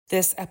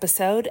This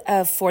episode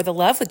of For the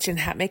Love with Jen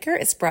Hatmaker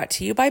is brought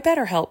to you by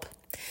BetterHelp.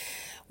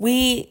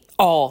 We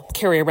all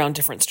carry around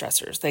different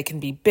stressors. They can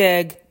be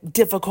big,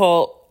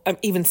 difficult,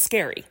 even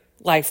scary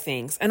life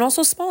things, and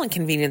also small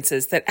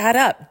inconveniences that add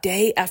up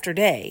day after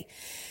day.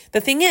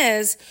 The thing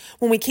is,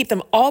 when we keep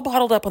them all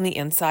bottled up on the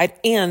inside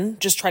and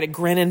just try to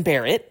grin and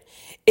bear it,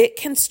 it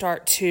can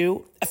start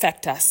to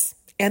affect us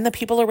and the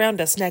people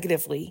around us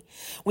negatively.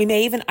 We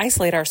may even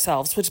isolate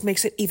ourselves, which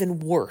makes it even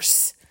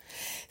worse.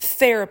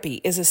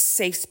 Therapy is a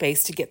safe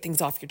space to get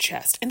things off your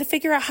chest and to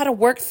figure out how to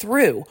work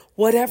through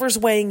whatever's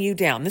weighing you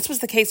down. This was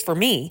the case for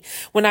me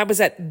when I was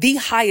at the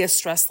highest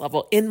stress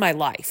level in my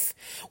life,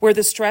 where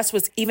the stress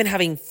was even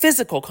having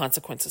physical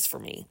consequences for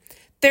me.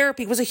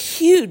 Therapy was a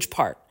huge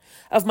part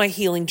of my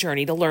healing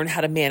journey to learn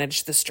how to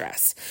manage the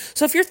stress.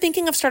 So if you're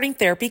thinking of starting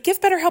therapy, give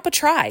BetterHelp a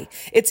try.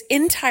 It's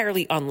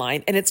entirely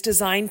online and it's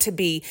designed to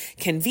be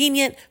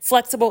convenient,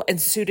 flexible, and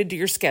suited to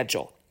your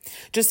schedule.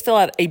 Just fill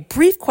out a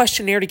brief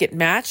questionnaire to get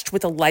matched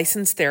with a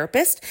licensed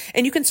therapist,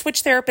 and you can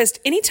switch therapist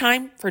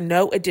anytime for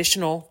no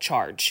additional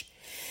charge.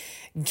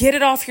 Get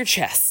it off your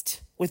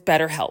chest with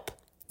BetterHelp.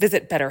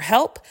 Visit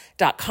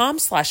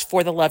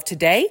betterhelp.com/forthelove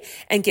today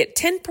and get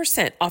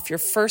 10% off your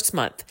first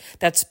month.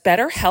 That's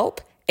BetterHelp,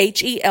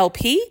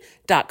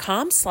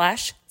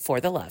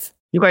 HELP.com/forthelove.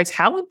 You guys,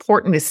 how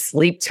important is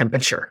sleep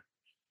temperature?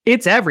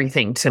 It's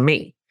everything to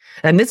me.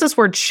 And this is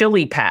where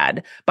Chili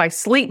Pad by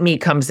Sleep Me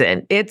comes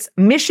in. Its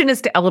mission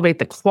is to elevate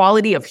the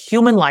quality of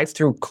human life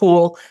through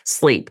cool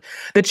sleep.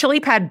 The Chili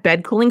Pad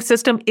bed cooling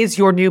system is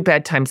your new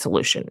bedtime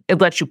solution.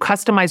 It lets you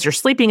customize your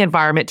sleeping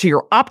environment to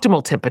your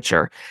optimal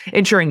temperature,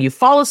 ensuring you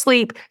fall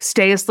asleep,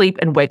 stay asleep,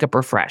 and wake up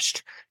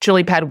refreshed.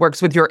 Chili Pad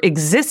works with your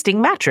existing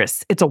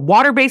mattress. It's a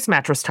water-based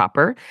mattress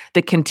topper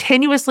that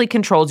continuously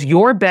controls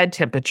your bed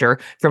temperature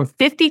from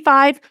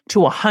 55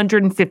 to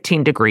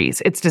 115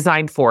 degrees. It's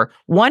designed for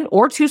 1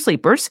 or 2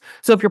 sleepers.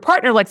 So if your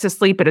partner likes to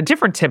sleep at a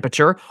different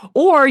temperature,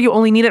 or you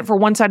only need it for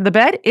one side of the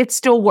bed, it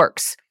still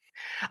works.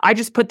 I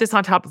just put this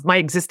on top of my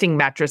existing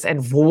mattress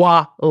and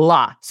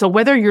voila. So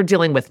whether you're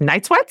dealing with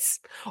night sweats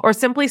or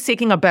simply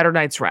seeking a better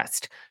night's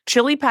rest,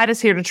 Chili Pad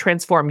is here to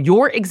transform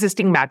your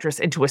existing mattress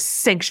into a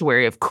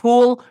sanctuary of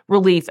cool,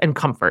 relief, and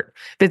comfort.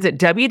 Visit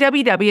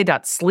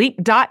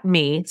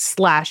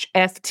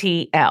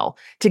www.sleep.me/FTL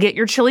to get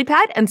your Chili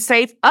Pad and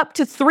save up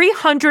to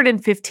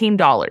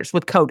 $315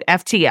 with code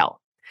FTL.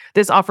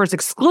 This offer is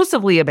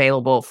exclusively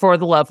available for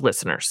the Love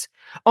listeners,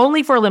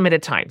 only for a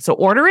limited time. So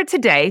order it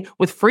today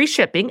with free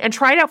shipping and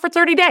try it out for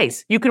 30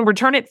 days. You can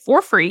return it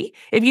for free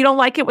if you don't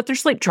like it with your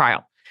sleep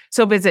trial.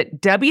 So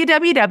visit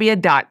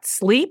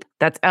www.sleep,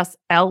 that's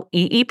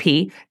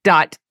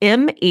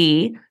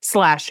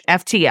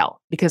sleep.me/FTL,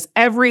 because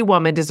every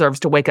woman deserves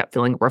to wake up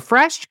feeling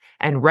refreshed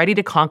and ready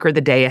to conquer the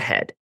day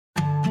ahead.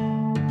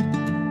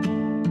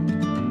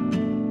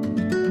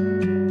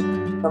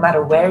 No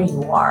matter where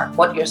you are,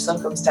 what your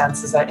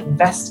circumstances are,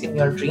 invest in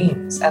your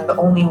dreams. And the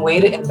only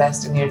way to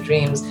invest in your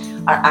dreams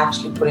are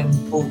actually putting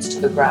boots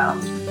to the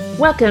ground.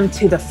 Welcome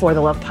to the For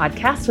the Love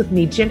podcast with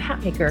me, Jen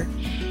Hatmaker.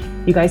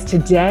 You guys,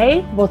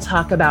 today we'll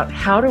talk about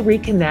how to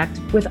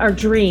reconnect with our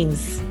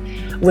dreams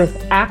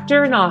with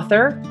actor and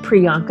author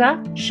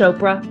Priyanka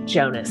Chopra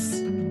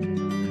Jonas.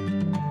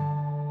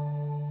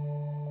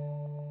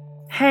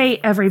 Hey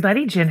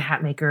everybody, Jen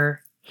Hatmaker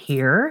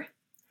here,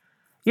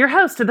 your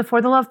host of the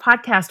For the Love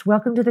podcast.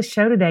 Welcome to the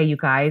show today, you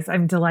guys.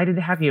 I'm delighted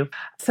to have you.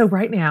 So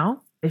right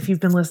now, if you've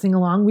been listening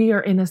along, we are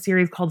in a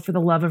series called For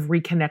the Love of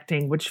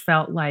Reconnecting, which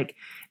felt like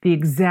the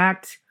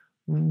exact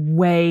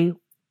way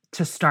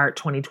to start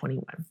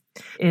 2021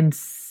 in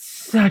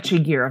such a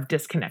year of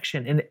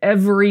disconnection in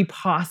every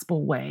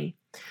possible way.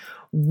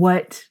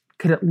 What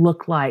could it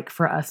look like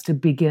for us to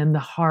begin the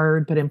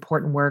hard but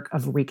important work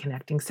of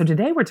reconnecting? So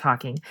today we're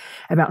talking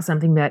about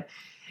something that,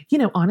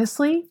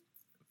 honestly,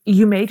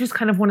 you may just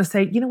kind of want to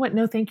say, you know what?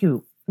 No, thank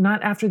you.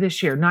 Not after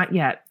this year, not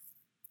yet.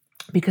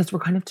 Because we're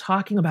kind of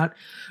talking about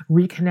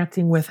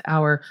reconnecting with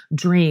our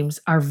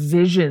dreams, our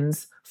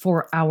visions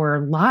for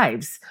our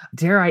lives.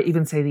 Dare I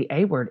even say the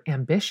A word,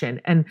 ambition.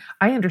 And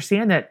I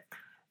understand that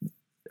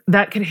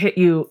can hit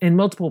you in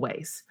multiple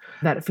ways,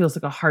 that it feels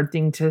like a hard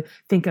thing to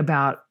think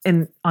about.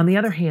 And on the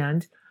other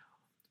hand,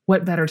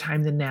 what better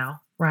time than now,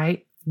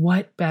 right?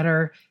 What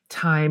better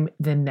time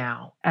than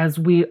now as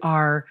we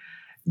are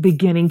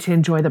beginning to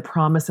enjoy the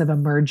promise of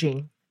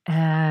emerging.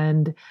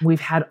 And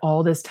we've had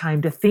all this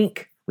time to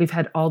think. We've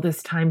had all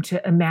this time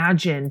to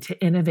imagine, to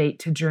innovate,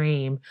 to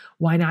dream.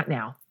 Why not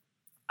now?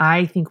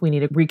 I think we need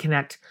to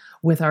reconnect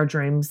with our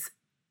dreams,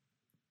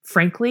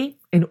 frankly,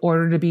 in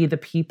order to be the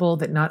people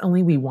that not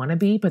only we want to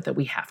be, but that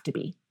we have to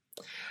be.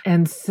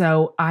 And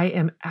so I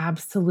am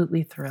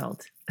absolutely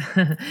thrilled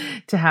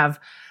to have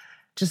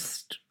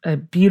just a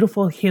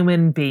beautiful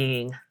human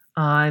being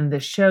on the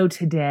show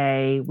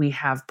today. We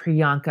have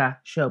Priyanka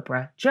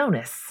Chopra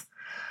Jonas,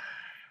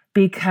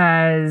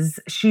 because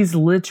she's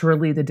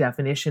literally the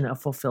definition of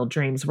fulfilled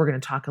dreams. We're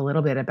going to talk a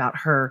little bit about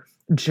her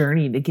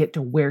journey to get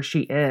to where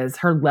she is.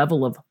 Her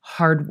level of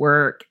hard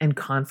work and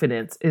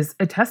confidence is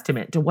a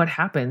testament to what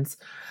happens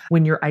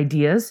when your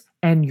ideas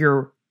and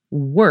your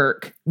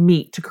work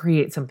meet to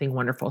create something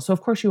wonderful. So,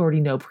 of course, you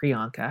already know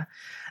Priyanka,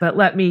 but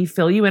let me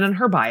fill you in on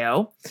her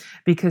bio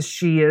because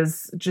she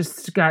is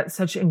just got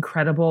such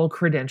incredible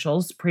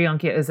credentials.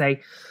 Priyanka is a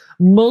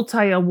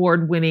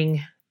multi-award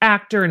winning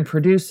actor and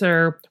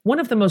producer, one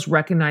of the most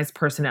recognized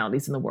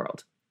personalities in the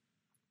world.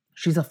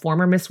 She's a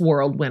former Miss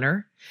World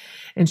winner,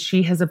 and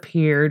she has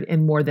appeared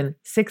in more than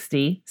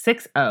 60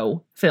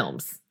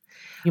 films.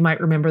 You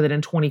might remember that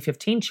in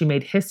 2015, she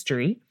made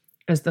history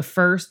as the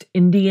first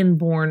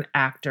Indian-born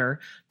actor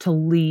to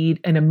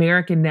lead an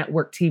American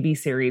network TV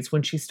series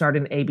when she starred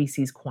in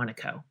ABC's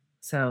Quantico.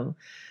 So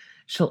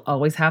she'll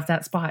always have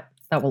that spot.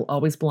 That will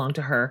always belong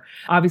to her.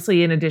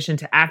 Obviously, in addition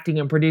to acting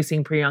and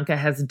producing, Priyanka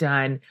has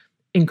done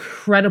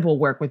incredible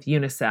work with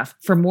UNICEF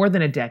for more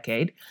than a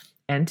decade.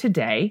 And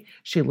today,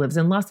 she lives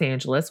in Los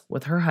Angeles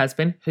with her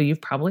husband, who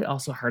you've probably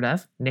also heard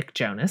of, Nick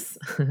Jonas,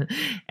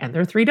 and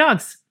their 3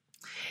 dogs.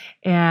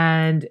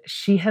 And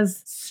she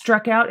has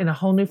struck out in a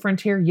whole new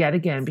frontier yet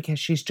again because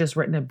she's just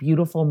written a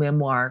beautiful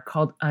memoir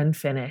called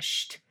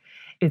Unfinished.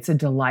 It's a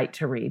delight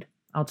to read.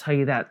 I'll tell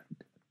you that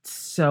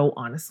so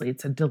honestly.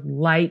 It's a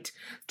delight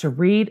to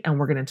read, and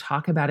we're going to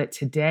talk about it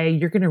today.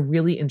 You're going to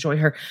really enjoy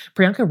her.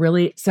 Priyanka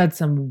really said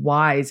some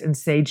wise and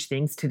sage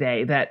things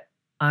today that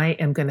I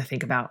am going to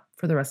think about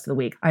for the rest of the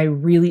week. I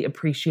really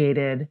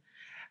appreciated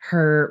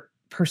her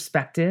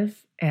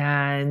perspective,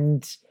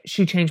 and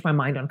she changed my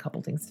mind on a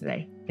couple things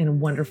today in a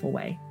wonderful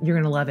way. You're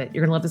going to love it.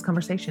 You're going to love this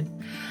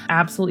conversation.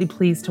 Absolutely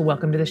pleased to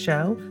welcome to the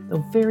show the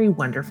very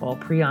wonderful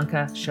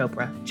Priyanka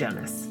Chopra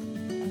Jonas.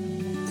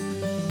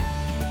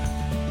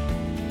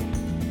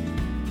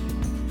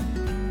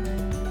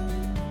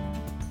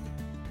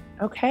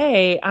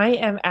 Okay, I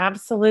am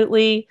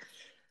absolutely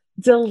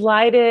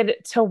delighted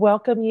to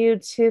welcome you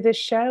to the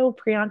show.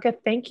 Priyanka,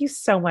 thank you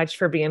so much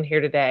for being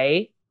here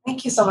today.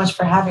 Thank you so much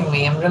for having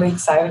me. I'm really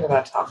excited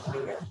about talking to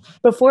you.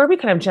 Before we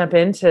kind of jump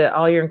into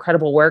all your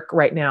incredible work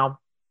right now,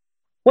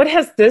 what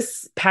has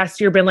this past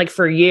year been like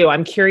for you?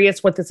 I'm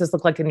curious what this has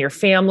looked like in your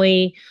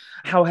family.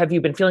 How have you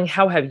been feeling?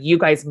 How have you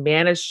guys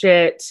managed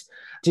it?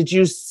 Did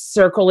you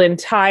circle in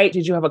tight?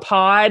 Did you have a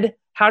pod?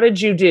 How did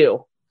you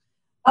do?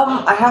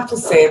 I have to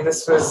say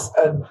this was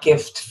a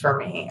gift for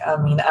me. I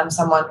mean, I'm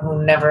someone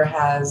who never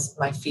has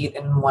my feet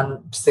in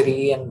one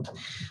city, and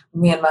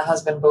me and my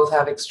husband both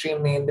have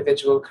extremely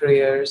individual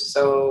careers.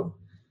 So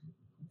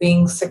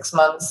being 6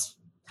 months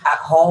at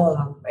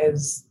home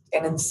is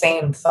an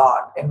insane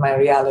thought in my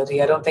reality.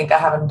 I don't think I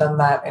haven't done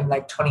that in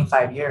like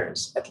 25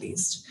 years, at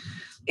least.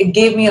 It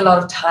gave me a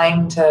lot of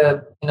time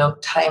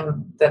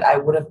time that I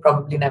would have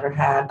probably never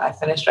had. I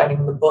finished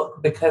writing the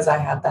book because I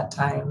had that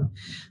time.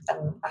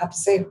 And I have to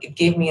say, it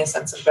gave me a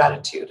sense of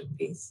gratitude and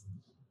peace.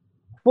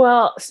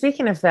 Well,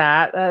 speaking of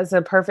that, that's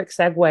a perfect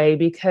segue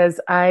because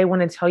I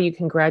want to tell you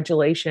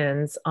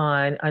congratulations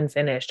on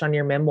Unfinished, on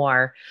your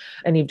memoir.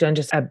 And you've done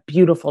just a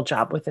beautiful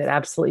job with it.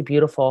 Absolutely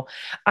beautiful.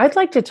 I'd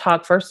like to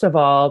talk, first of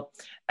all,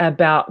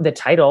 about the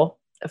title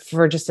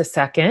for just a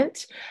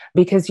second,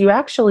 because you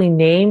actually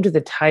named the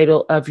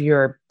title of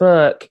your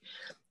book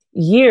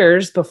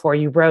years before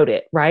you wrote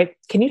it, right?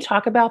 Can you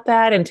talk about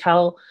that and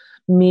tell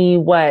me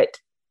what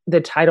the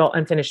title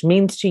Unfinished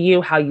means to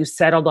you, how you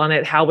settled on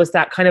it? How was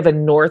that kind of a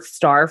North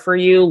Star for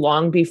you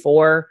long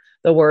before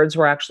the words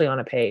were actually on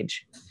a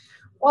page?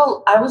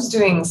 Well, I was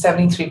doing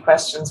 73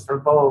 questions for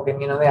Vogue,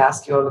 and, they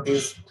ask you all of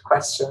these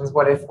questions,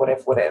 what if, what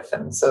if, what if?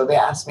 And so they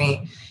asked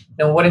me,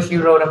 what if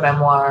you wrote a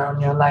memoir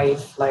on your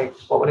life? Like,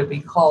 what would it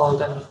be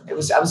called? And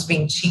I was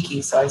being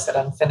cheeky. So I said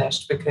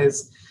Unfinished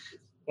because,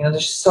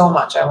 there's so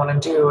much I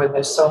want to do, and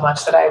there's so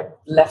much that I've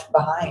left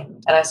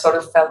behind. And I sort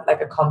of felt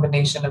like a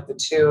combination of the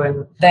two.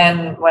 And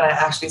then when I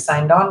actually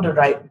signed on to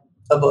write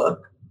a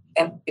book,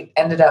 and it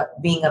ended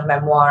up being a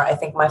memoir, I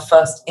think my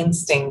first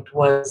instinct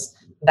was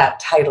that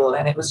title.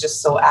 And it was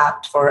just so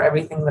apt for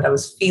everything that I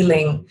was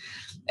feeling,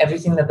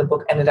 everything that the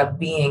book ended up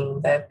being,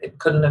 that it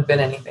couldn't have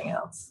been anything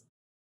else.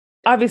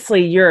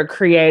 Obviously, you're a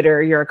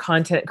creator, you're a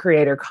content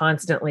creator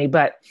constantly,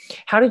 but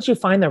how did you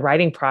find the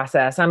writing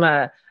process? I'm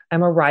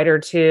a writer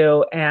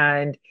too,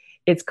 and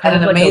it's kind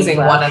of an like amazing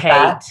a one at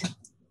that.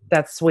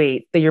 That's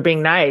sweet that you're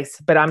being nice,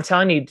 but I'm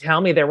telling you,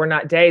 tell me there were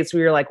not days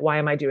where you're like, why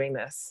am I doing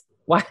this?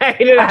 Why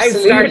did I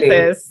start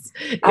this?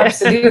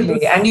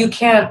 Absolutely. And you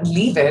can't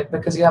leave it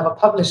because you have a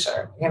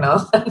publisher,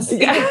 Yeah.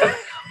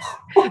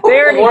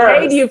 They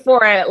already paid you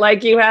for it.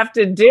 Like, you have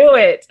to do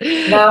it.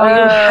 Now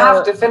you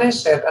have to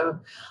finish it. And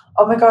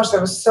oh my gosh,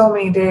 there was so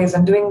many days.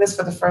 And doing this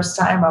for the first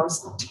time, I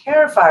was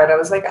terrified. I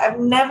was like,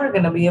 I'm never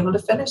going to be able to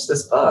finish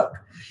this book.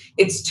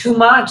 It's too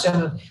much.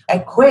 And I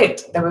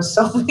quit. There were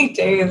so many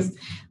days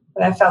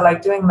that I felt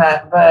like doing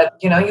that. But,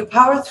 you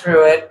power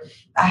through it.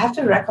 I have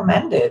to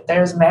recommend it.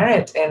 There's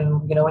merit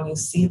in, when you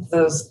see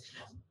those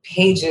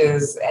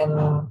pages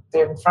and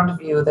they're in front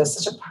of you, there's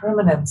such a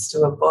permanence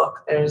to a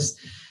book. There's,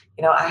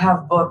 I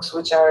have books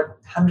which are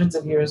hundreds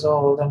of years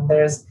old, and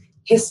there's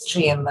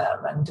history in them.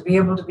 And to be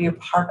able to be a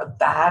part of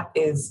that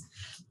is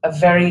a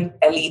very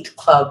elite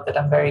club that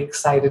I'm very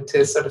excited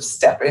to sort of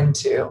step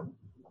into.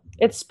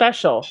 It's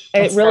special.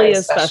 It It's really very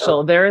is special.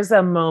 special. There is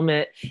a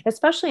moment,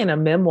 especially in a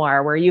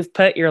memoir, where you've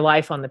put your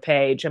life on the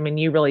page. I mean,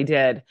 you really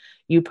did.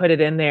 You put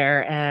it in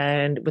there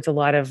and with a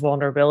lot of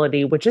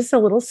vulnerability, which is a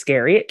little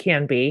scary. It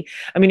can be.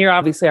 I mean, you're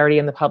obviously already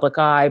in the public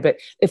eye, but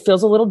it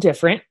feels a little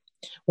different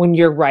when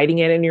you're writing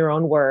it in your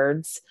own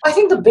words. I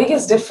think the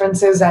biggest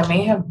difference is I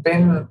may have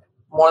been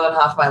more than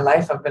half my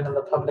life I've been in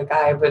the public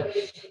eye, but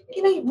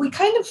we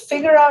kind of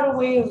figure out a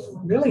way of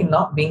really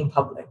not being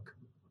public.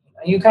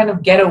 You kind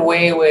of get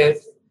away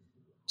with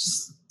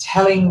just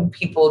telling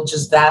people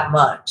just that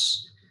much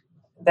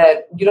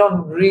that you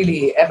don't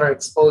really ever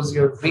expose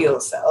your real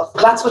self.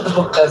 That's what the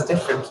book does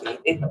differently.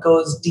 It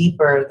goes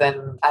deeper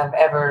than I've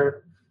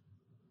ever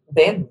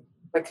been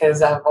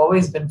because I've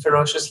always been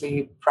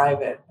ferociously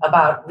private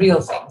about real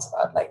things,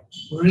 about like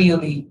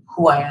really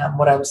who I am,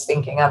 what I was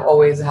thinking. I've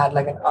always had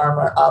like an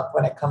armor up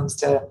when it comes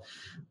to,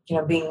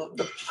 being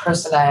the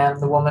person I am,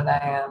 the woman I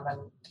am. And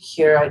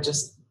here I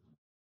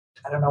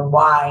don't know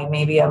why,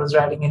 maybe I was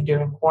writing it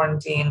during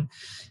quarantine.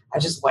 I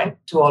just went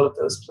to all of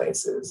those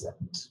places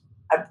and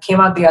I came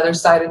out the other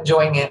side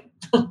enjoying it.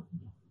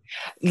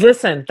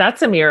 Listen,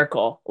 that's a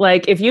miracle.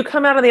 Like if you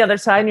come out on the other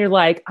side and you're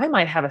like, I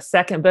might have a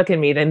second book in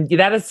me, then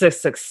that is a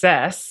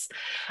success.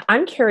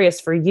 I'm curious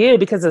for you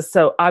because it's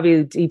so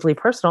obviously deeply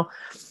personal.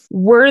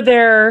 Were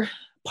there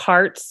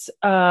parts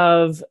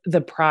of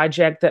the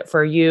project that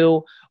for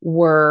you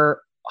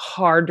were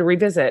hard to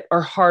revisit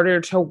or harder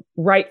to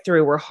write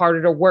through or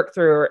harder to work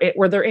through? Or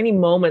were there any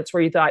moments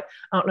where you thought,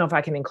 I don't know if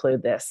I can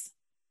include this?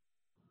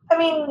 I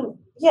mean,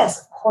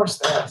 yes, of course,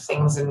 there are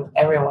things in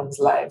everyone's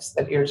lives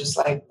that you're just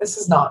like, this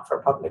is not for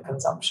public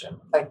consumption.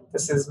 Like,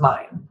 this is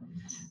mine.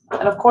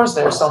 And of course,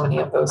 there are so many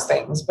of those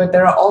things, but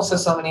there are also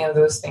so many of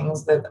those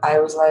things that I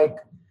was like,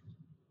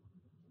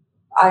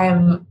 I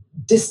am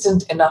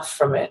distant enough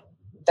from it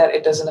that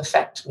it doesn't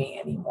affect me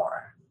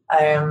anymore.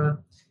 I am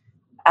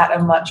at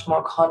a much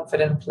more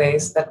confident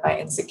place that my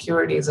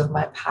insecurities of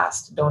my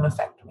past don't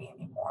affect me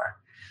anymore.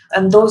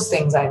 And those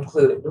things I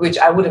included, which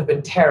I would have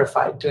been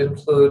terrified to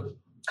include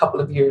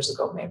couple of years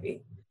ago,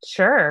 maybe.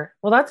 Sure.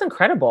 Well, that's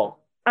incredible.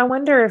 I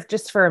wonder if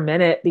just for a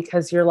minute,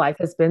 because your life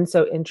has been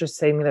so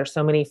interesting, there's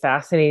so many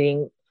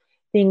fascinating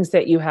things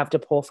that you have to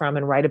pull from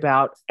and write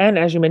about. And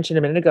as you mentioned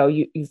a minute ago,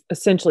 you've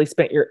essentially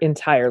spent your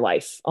entire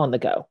life on the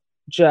go,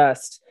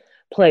 just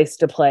place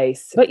to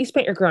place. But you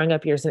spent your growing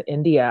up years in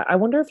India. I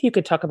wonder if you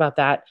could talk about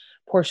that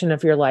portion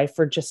of your life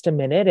for just a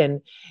minute.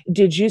 And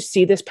did you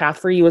see this path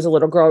for you as a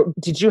little girl?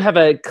 Did you have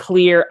a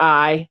clear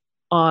eye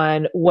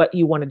on what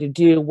you wanted to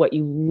do, what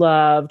you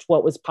loved,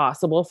 what was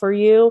possible for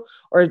you?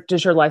 Or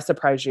does your life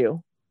surprise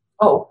you?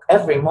 Oh,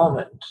 every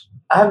moment.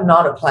 I'm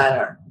not a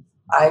planner.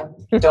 I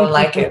don't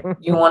like it.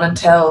 You want to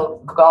tell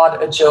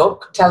God a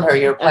joke? Tell her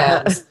your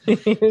plans.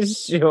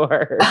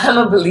 Sure. I'm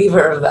a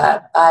believer of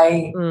that.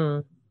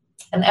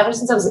 And ever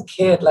since I was a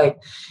kid,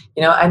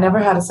 I never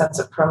had a sense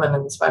of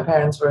permanence. My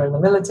parents were in the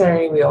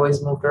military. We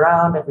always moved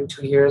around. Every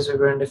 2 years, we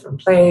were in a different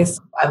place.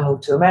 I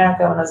moved to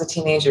America when I was a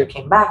teenager,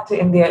 came back to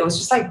India. It was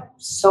just like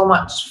so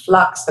much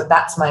flux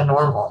that's my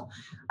normal.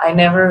 I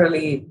never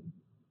really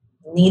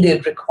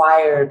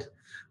required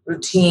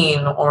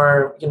routine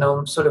or,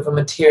 sort of a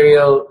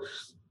material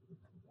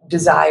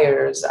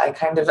desires.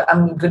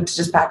 I'm good to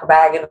just pack a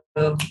bag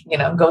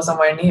and, go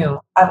somewhere new.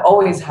 I've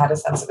always had a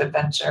sense of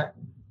adventure.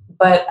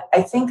 But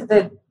I think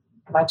that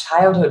my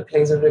childhood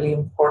plays a really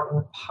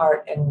important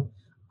part in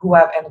who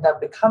I've ended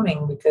up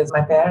becoming because my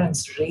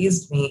parents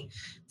raised me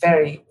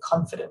very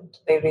confident.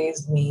 They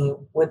raised me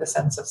with a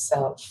sense of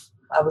self.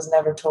 I was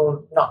never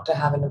told not to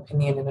have an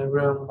opinion in a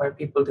room where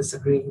people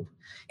disagreed.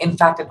 In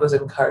fact, it was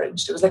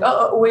encouraged. It was like,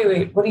 oh,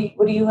 wait, what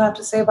do you have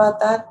to say about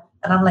that?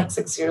 And I'm like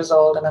 6 years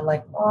old and I'm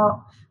like,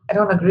 oh, I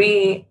don't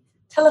agree.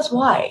 Tell us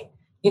why.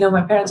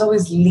 My parents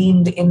always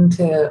leaned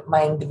into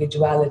my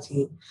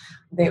individuality.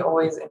 They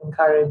always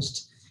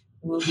encouraged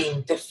me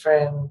being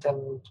different.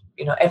 And,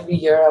 every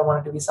year I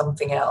wanted to be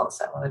something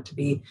else.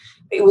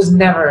 It was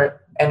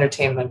never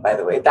entertainment, by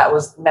the way. That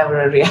was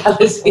never a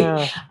reality.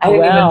 I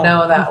didn't even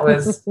know that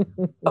was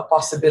a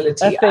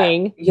possibility. A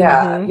thing.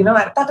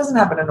 That doesn't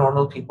happen to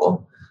normal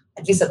people.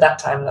 At least at that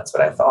time, that's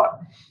what I thought.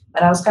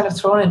 And I was kind of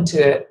thrown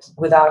into it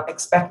without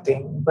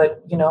expecting.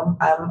 But,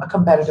 I'm a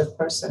competitive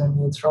person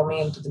and you throw me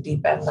into the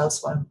deep end, I'll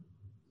swim.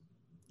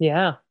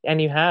 Yeah.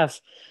 And you have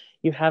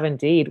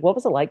indeed. What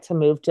was it like to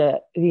move to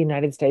the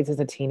United States as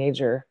a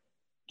teenager?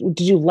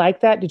 Did you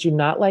like that? Did you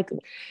not like it?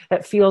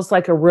 That feels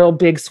like a real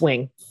big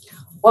swing.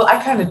 Well,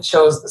 I kind of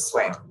chose the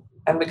swing.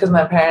 And because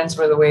my parents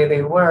were the way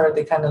they were,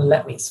 they kind of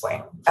let me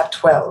swing at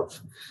 12.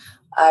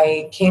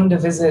 I came to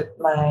visit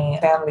my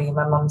family,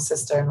 my mom's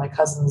sister and my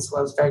cousins who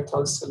I was very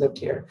close to lived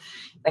here.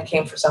 I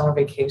came for summer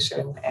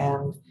vacation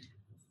and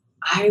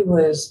I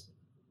was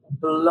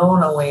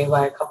blown away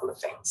by a couple of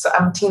things. So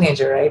I'm a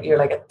teenager, right? You're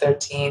like at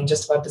 13,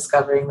 just about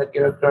discovering that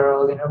you're a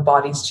girl,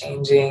 body's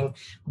changing,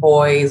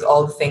 boys,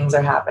 all the things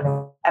are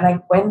happening. And I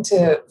went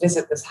to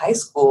visit this high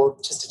school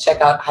just to check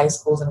out high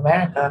schools in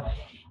America.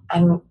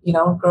 And,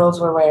 girls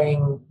were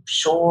wearing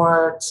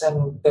shorts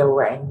and they were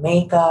wearing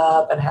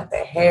makeup and had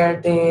their hair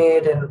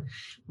did. And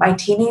my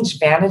teenage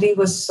vanity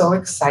was so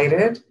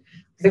excited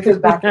because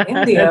back in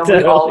India,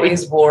 Totally.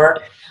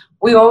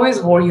 we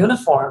always wore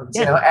uniforms.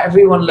 Yeah.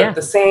 Everyone looked Yeah.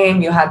 the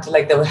same. You had to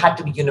there had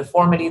to be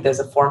uniformity. There's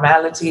a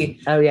formality.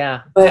 Oh,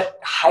 yeah. But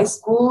high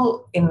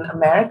school in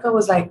America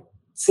was like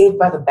Saved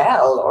by the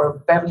Bell or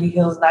Beverly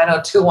Hills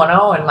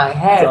 90210 in my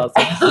head.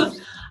 That's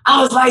awesome.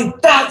 I was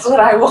like, that's what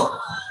I want.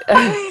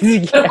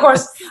 Yes. But of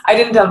course, I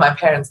didn't tell my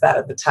parents that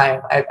at the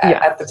time.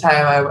 At the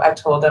time, I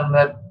told them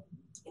that,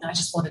 I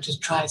just wanted to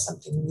try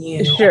something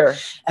new. Sure.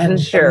 And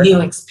Sure. a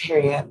new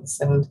experience.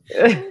 And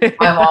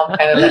my mom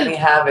kind of let me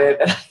have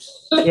it.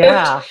 And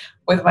I lived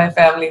with my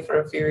family for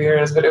a few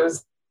years, but it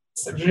was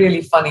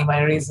really funny,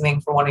 my reasoning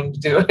for wanting to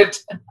do it.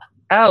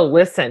 Oh,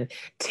 listen,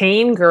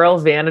 teen girl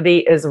vanity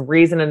is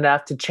reason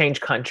enough to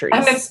change countries.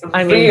 And it's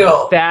I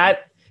real. mean,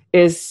 that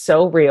is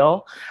so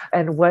real.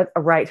 And what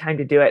a right time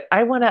to do it.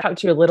 I want to talk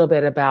to you a little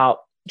bit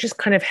about just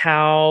kind of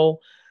how,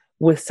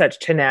 with such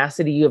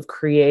tenacity, you have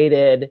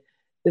created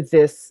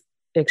this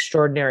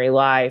extraordinary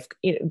life.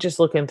 Just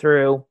looking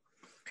through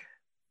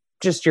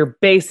just your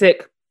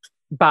basic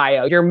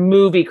bio, your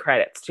movie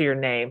credits to your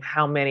name,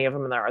 how many of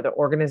them there are, the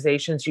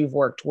organizations you've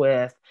worked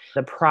with,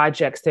 the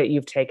projects that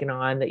you've taken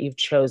on, that you've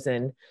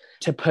chosen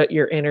to put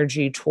your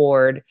energy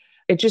toward.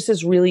 It just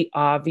is really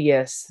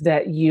obvious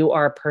that you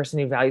are a person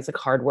who values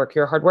hard work.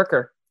 You're a hard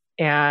worker.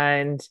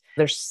 And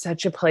there's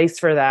such a place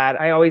for that.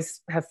 I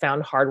always have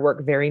found hard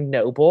work very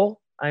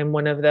noble. I'm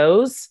one of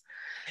those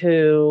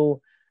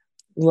who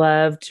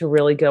love to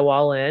really go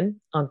all in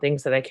on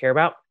things that I care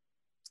about.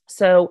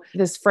 So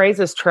this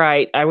phrase is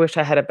trite. I wish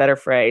I had a better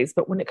phrase,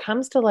 but when it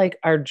comes to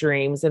our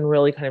dreams and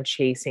really kind of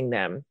chasing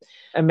them,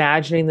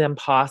 imagining them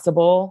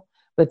possible,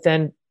 but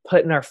then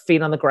putting our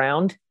feet on the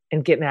ground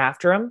and getting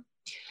after them,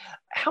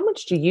 how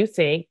much do you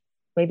think,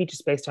 maybe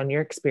just based on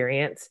your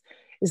experience,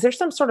 is there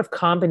some sort of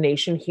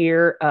combination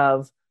here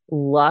of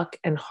luck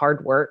and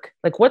hard work?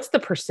 What's the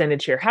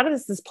percentage here? How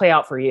does this play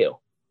out for you?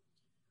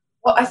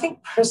 Well, I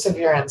think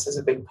perseverance is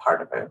a big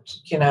part of it.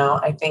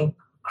 I think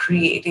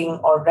creating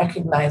or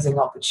recognizing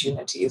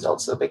opportunity is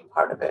also a big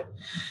part of it.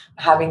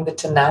 Having the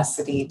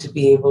tenacity to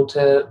be able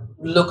to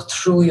look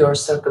through your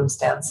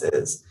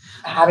circumstances,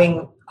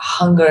 having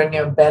hunger in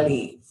your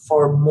belly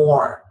for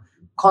more,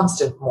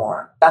 constant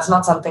more. That's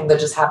not something that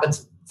just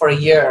happens for a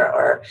year.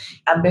 Or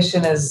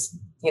ambition is,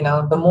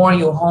 the more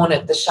you hone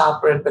it, the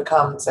sharper it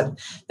becomes. And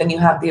then you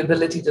have the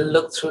ability to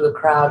look through the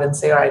crowd and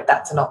say, all right,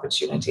 that's an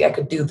opportunity. I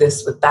could do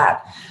this with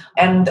that.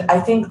 And I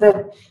think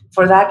that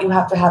for that, you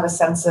have to have a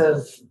sense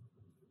of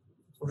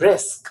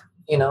risk.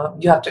 You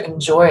have to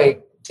enjoy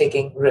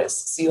taking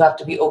risks. You have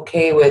to be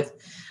okay with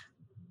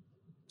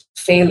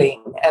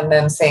failing and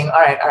then saying,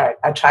 all right,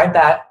 I tried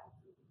that.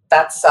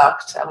 That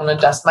sucked. I'm going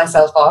to dust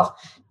myself off,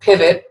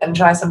 pivot, and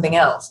try something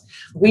else.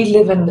 We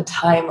live in the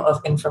time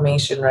of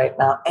information right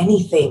now.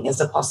 Anything is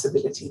a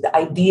possibility. The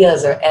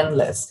ideas are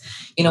endless.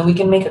 We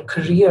can make a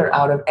career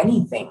out of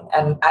anything.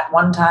 And at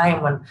one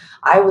time when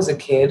I was a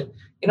kid,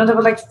 there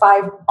were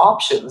 5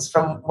 options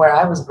from where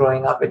I was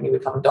growing up. And you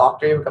become a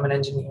doctor, you become an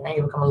engineer,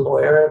 you become a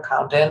lawyer,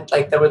 accountant.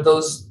 There were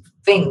those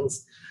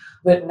things.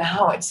 But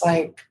now it's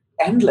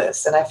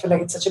endless. And I feel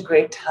like it's such a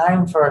great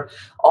time for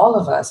all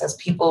of us as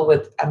people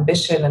with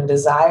ambition and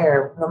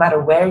desire, no matter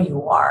where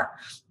you are,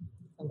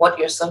 what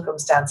your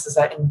circumstances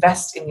are,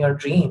 invest in your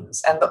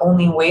dreams. And the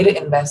only way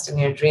to invest in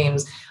your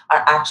dreams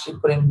are actually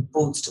putting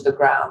boots to the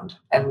ground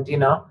and,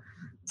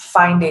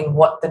 finding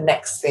what the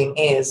next thing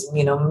is,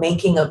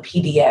 making a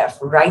PDF,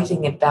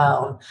 writing it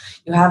down.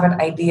 You have an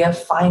idea,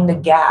 find a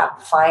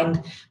gap,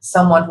 find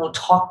someone who'll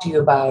talk to you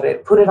about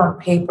it, put it on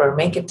paper,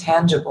 make it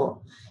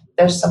tangible.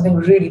 There's something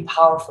really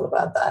powerful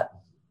about that.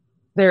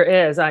 There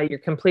is. You're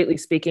completely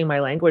speaking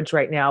my language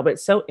right now, but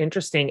it's so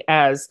interesting,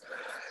 as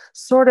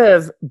sort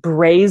of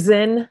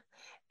brazen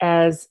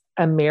as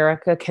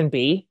America can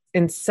be.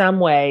 In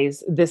some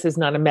ways, this is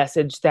not a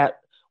message that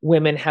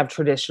women have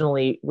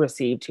traditionally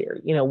received here.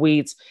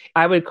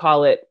 I would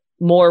call it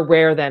more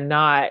rare than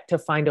not to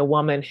find a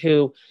woman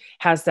who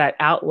has that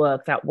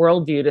outlook, that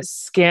worldview, to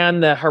scan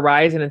the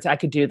horizon and say, I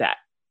could do that.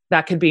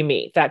 That could be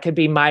me. That could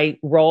be my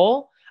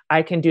role.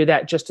 I can do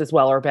that just as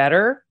well or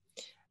better.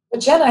 But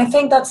Jen, I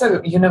think that's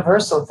a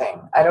universal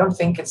thing. I don't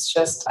think it's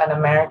just an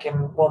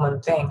American woman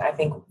thing. I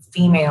think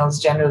females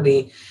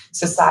generally,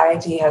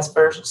 society has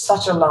for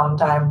such a long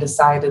time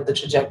decided the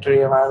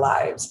trajectory of our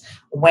lives,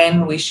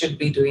 when we should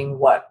be doing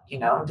what.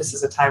 This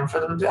is a time for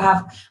them to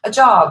have a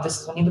job. This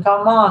is when you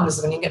become a mom. This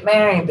is when you get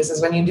married. This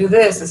is when you do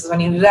this. This is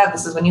when you do that.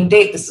 This is when you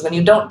date. This is when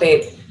you don't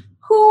date.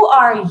 Who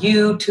are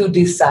you to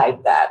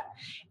decide that?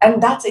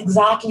 And that's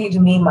exactly, to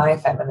me, my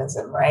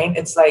feminism, right?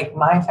 It's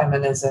my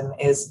feminism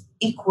is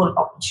equal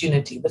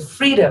opportunity, the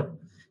freedom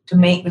to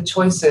make the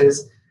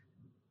choices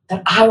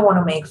that I want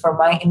to make for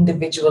my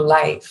individual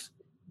life,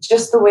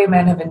 just the way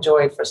men have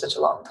enjoyed for such a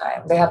long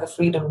time. They have the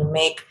freedom to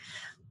make,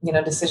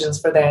 decisions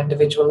for their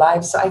individual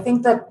lives. So I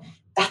think that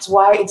that's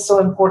why it's so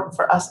important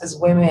for us as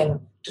women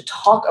to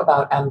talk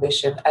about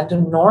ambition and to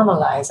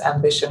normalize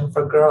ambition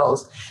for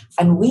girls.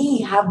 And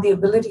we have the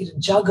ability to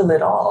juggle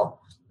it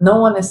all. No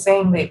one is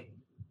saying that.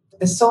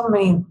 There's so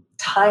many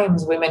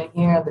times women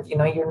hear that,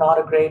 you're not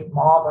a great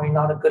mom or you're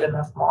not a good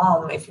enough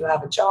mom if you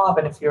have a job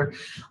and if you're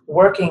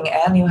working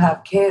and you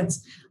have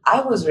kids.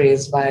 I was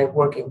raised by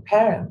working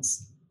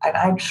parents. And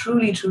I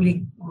truly,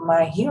 truly,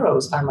 my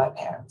heroes are my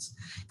parents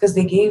because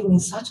they gave me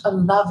such a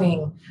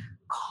loving,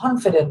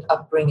 confident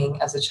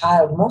upbringing as a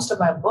child. Most of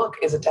my book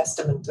is a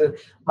testament to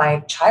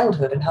my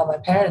childhood and how my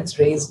parents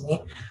raised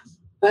me.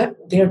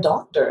 But they're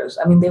doctors.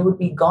 I mean, they would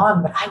be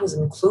gone, but I was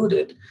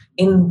included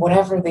in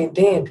whatever they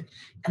did.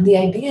 And the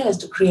idea is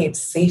to create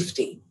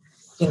safety,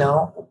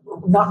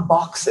 not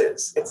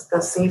boxes. It's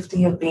the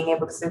safety of being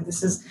able to say,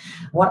 this is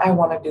what I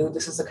want to do.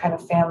 This is the kind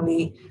of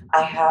family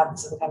I have.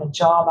 This is the kind of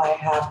job I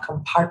have.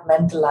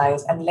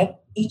 Compartmentalize and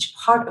let each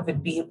part of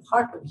it be a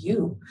part of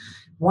you.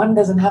 One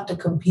doesn't have to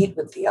compete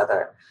with the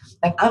other.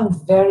 Like, I'm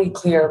very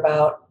clear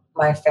about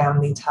my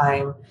family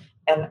time.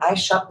 And I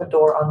shut the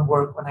door on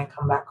work when I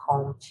come back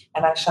home.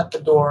 And I shut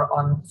the door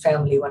on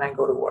family when I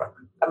go to work.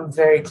 I'm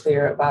very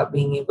clear about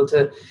being able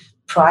to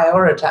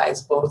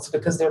prioritize both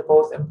because they're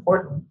both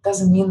important.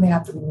 Doesn't mean they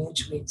have to be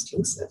mutually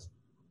exclusive.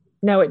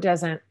 No, it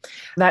doesn't.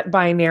 That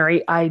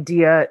binary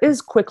idea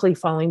is quickly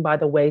falling by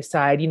the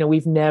wayside.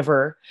 We've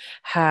never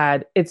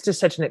had, it's just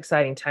such an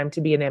exciting time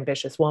to be an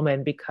ambitious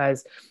woman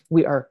because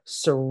we are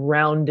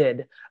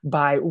surrounded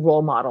by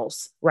role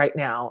models right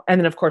now. And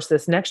then, of course,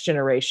 this next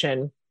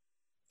generation,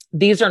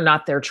 these are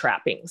not their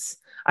trappings.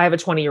 I have a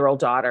 20-year-old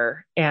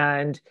daughter,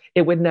 and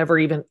it would never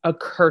even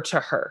occur to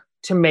her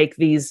to make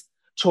these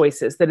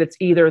choices, that it's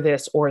either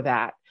this or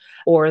that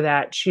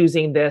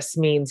choosing this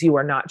means you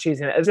are not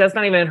choosing it. That's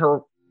not even in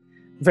her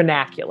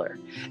vernacular.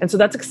 And so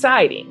that's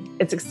exciting.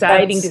 It's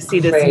exciting to see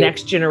this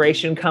next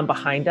generation come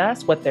behind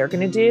us, what they're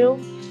going to do.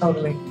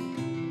 Totally.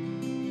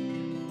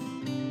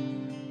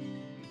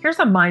 Here's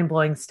a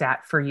mind-blowing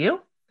stat for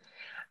you.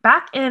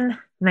 Back in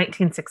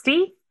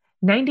 1960,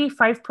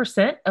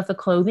 95% of the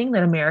clothing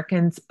that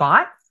Americans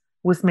bought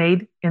was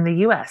made in the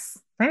US.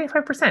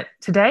 95%.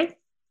 Today,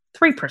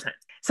 3%.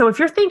 So if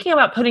you're thinking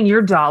about putting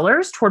your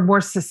dollars toward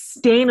more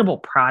sustainable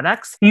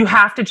products, you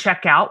have to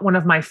check out one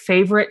of my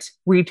favorite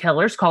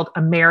retailers called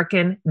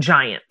American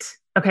Giant.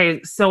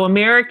 Okay, so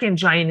American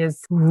Giant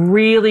is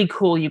really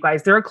cool, you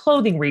guys. They're a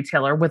clothing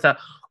retailer with a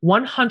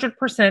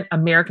 100%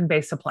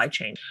 American-based supply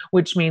chain,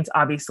 which means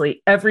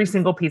obviously every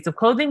single piece of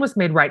clothing was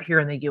made right here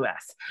in the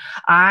US.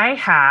 I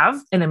have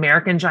an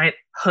American Giant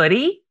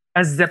hoodie,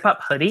 a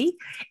zip-up hoodie,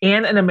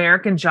 and an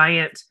American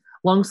Giant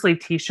long sleeve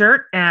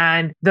t-shirt.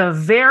 And the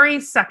very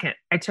second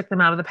I took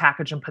them out of the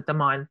package and put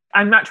them on,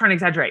 I'm not trying to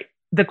exaggerate,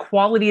 the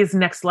quality is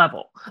next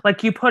level.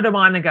 Like, you put them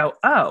on and go,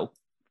 oh,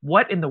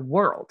 what in the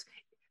world?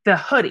 The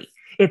hoodie,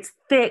 it's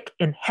thick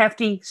and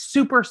hefty,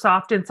 super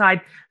soft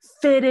inside,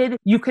 fitted.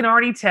 You can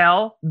already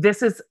tell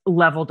this is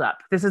leveled up.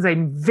 This is a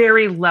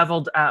very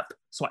leveled up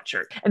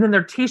sweatshirt. And then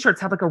their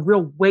t-shirts have like a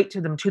real weight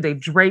to them too. They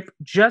drape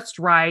just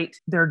right.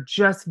 They're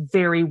just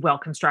very well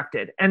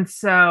constructed. And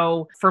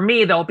so for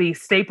me, they'll be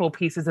staple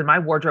pieces in my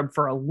wardrobe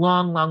for a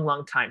long, long,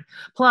 long time.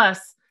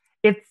 Plus,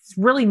 it's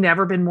really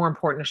never been more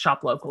important to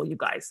shop local, you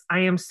guys.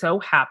 I am so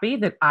happy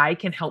that I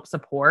can help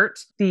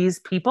support these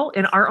people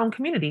in our own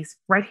communities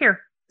right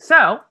here.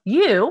 So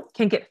you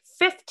can get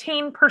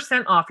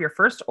 15% off your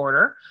first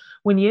order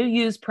when you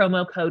use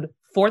promo code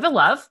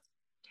FORTHELOVE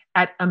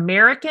at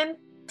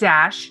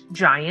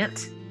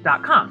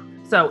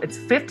American-Giant.com. So it's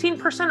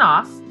 15%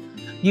 off.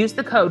 Use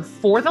the code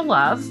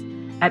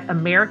FORTHELOVE at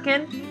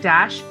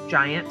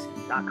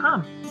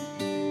American-Giant.com.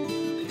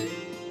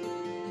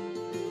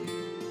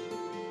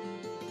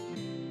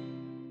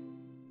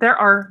 There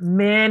are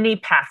many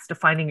paths to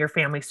finding your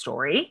family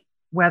story.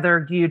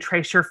 Whether you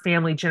trace your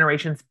family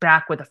generations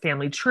back with a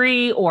family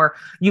tree or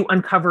you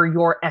uncover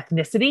your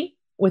ethnicity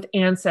with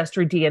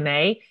Ancestry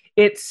DNA,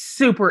 it's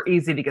super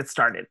easy to get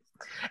started.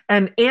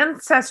 An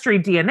Ancestry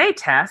DNA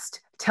test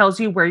tells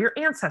you where your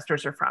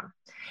ancestors are from.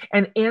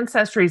 And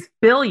Ancestry's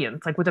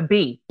billions, like with a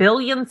B,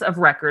 billions of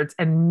records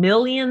and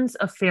millions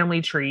of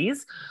family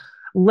trees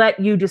let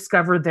you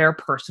discover their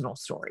personal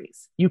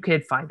stories. You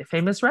could find a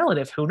famous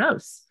relative, who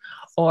knows?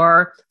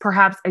 Or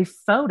perhaps a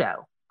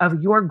photo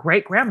of your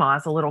great-grandma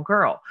as a little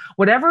girl.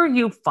 Whatever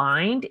you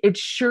find, it's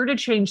sure to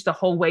change the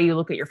whole way you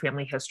look at your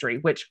family history,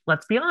 which,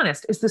 let's be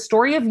honest, is the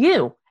story of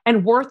you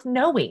and worth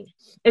knowing.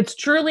 It's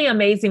truly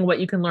amazing what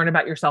you can learn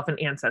about yourself in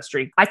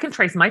Ancestry. I can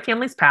trace my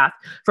family's path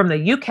from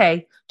the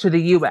UK to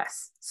the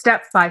US,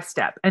 step by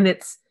step. And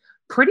it's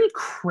pretty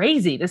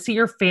crazy to see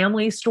your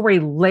family story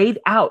laid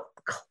out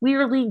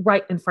clearly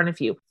right in front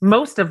of you.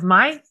 Most of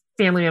my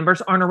family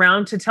members aren't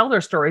around to tell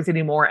their stories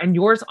anymore, and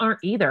yours aren't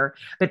either,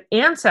 but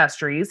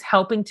Ancestry is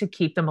helping to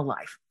keep them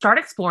alive. Start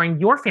exploring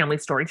your family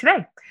story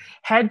today.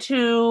 Head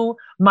to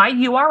my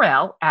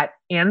URL at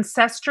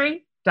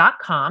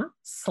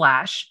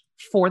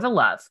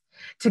ancestry.com/forthelove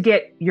to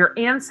get your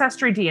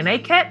Ancestry DNA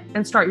kit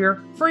and start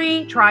your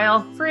free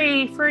trial,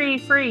 free,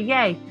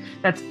 yay.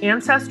 That's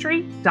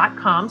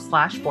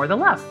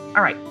ancestry.com/forthelove.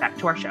 All right, back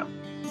to our show.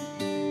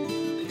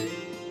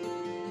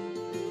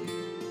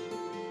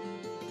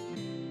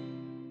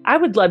 I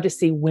would love to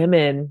see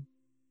women.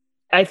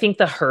 I think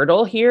the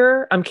hurdle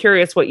here, I'm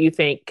curious what you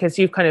think, because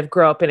you've kind of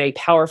grown up in a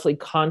powerfully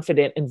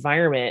confident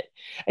environment.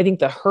 I think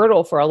the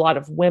hurdle for a lot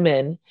of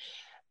women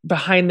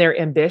behind their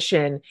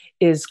ambition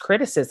is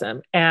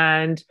criticism.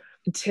 And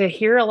to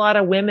hear a lot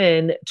of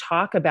women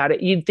talk about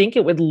it, you'd think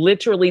it would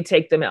literally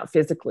take them out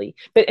physically.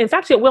 But in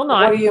fact, it will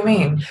not. What do you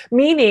mean?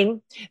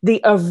 Meaning the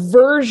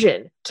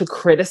aversion to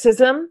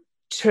criticism,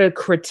 to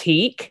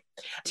critique,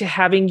 to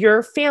having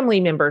your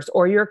family members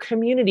or your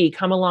community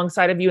come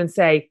alongside of you and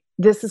say,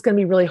 this is going to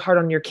be really hard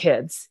on your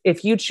kids.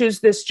 If you choose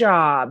this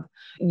job,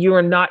 you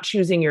are not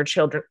choosing your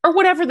children, or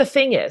whatever the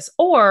thing is.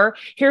 Or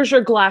here's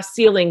your glass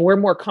ceiling. We're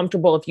more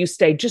comfortable if you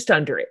stay just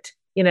under it,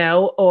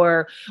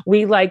 or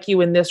we like you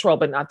in this role,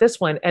 but not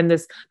this one. And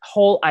this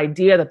whole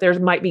idea that there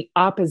might be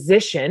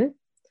opposition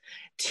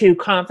to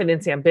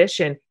confidence,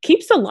 ambition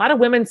keeps a lot of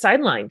women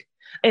sidelined.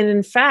 And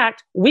in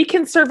fact, we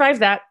can survive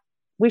that.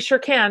 We sure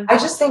can. I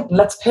just think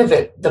let's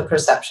pivot the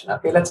perception.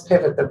 Okay, let's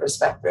pivot the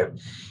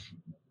perspective.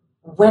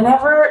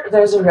 Whenever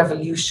there's a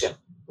revolution,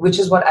 which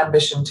is what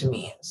ambition to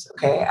me is,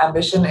 okay?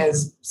 Ambition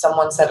is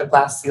someone set a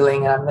glass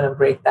ceiling and I'm going to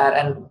break that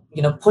and,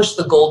 push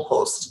the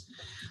goalpost.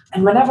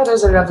 And whenever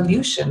there's a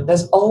revolution,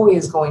 there's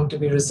always going to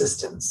be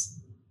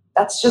resistance.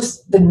 That's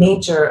just the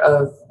nature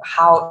of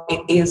how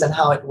it is and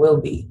how it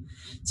will be.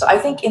 So I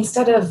think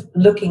instead of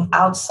looking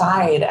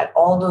outside at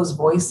all those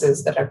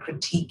voices that are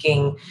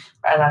critiquing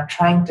and are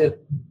trying to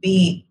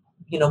be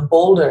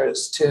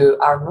boulders to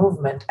our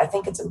movement, I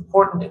think it's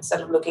important,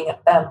 instead of looking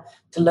at them,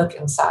 to look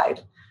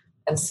inside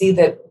and see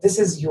that this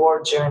is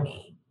your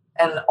journey.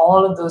 And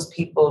all of those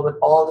people with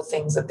all the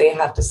things that they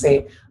have to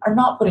say are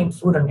not putting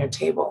food on your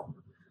table.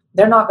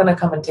 They're not going to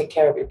come and take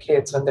care of your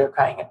kids when they're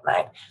crying at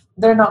night.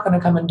 They're not going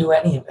to come and do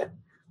any of it.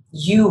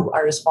 You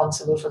are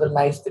responsible for the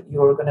life that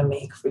you're going to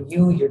make for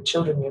you, your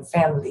children, your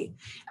family.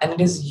 And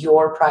it is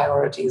your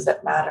priorities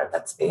that matter.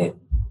 That's it.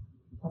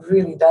 It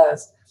really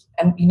does.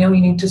 And, you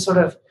need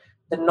to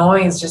the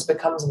noise just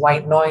becomes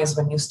white noise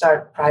when you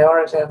start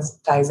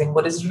prioritizing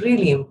what is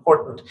really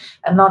important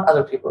and not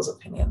other people's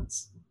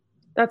opinions.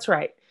 That's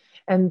right.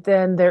 And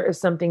then there is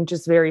something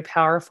just very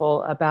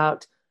powerful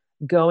about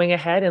going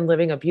ahead and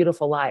living a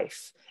beautiful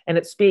life. And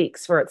it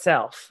speaks for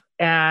itself.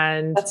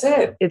 And that's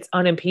it. It's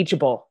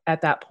unimpeachable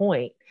at that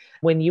point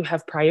when you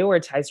have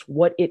prioritized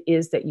what it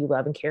is that you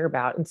love and care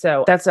about. And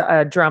so that's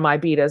a drum I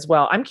beat as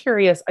well. I'm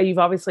curious, you've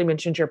obviously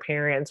mentioned your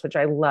parents, which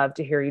I love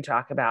to hear you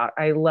talk about.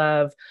 I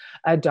love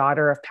a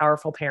daughter of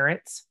powerful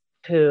parents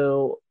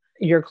who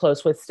you're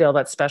close with still.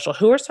 That's special.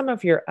 Who are some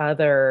of your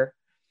other,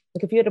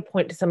 if you had to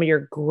point to some of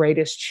your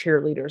greatest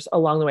cheerleaders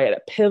along the way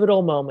at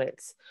pivotal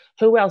moments,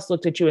 who else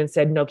looked at you and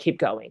said, no, keep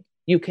going.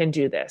 You can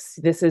do this.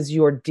 This is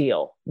your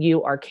deal.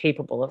 You are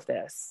capable of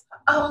this.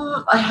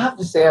 I have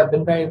to say I've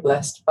been very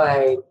blessed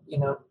by,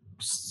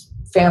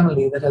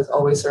 family that has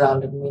always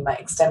surrounded me, my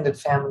extended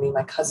family,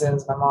 my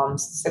cousins, my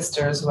mom's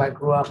sisters who I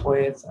grew up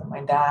with, and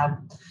my dad.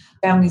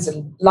 Family's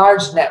a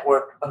large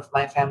network of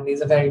my family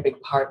is a very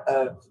big part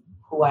of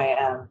who I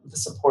am, the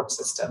support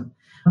system.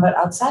 But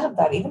outside of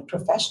that, even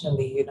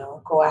professionally,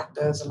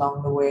 co-actors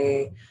along the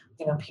way,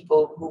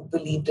 people who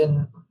believed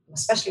in,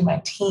 especially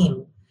my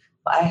team.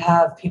 I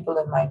have people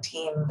in my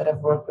team that have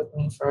worked with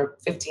me for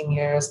 15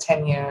 years,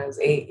 10 years,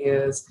 8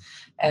 years,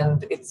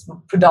 and it's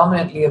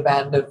predominantly a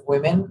band of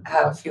women. I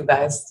have a few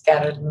guys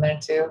scattered in there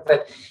too,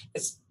 but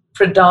it's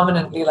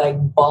predominantly like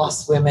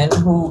boss women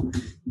who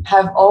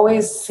have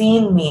always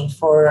seen me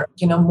for,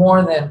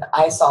 more than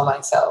I saw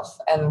myself.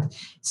 And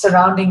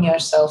surrounding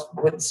yourself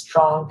with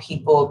strong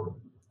people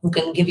who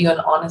can give you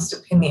an honest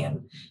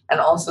opinion and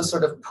also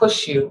sort of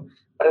push you,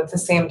 but at the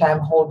same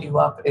time hold you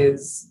up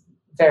is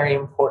very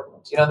important.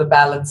 The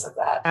balance of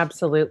that.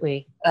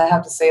 Absolutely. And I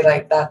have to say,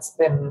 that's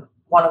been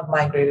one of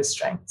my greatest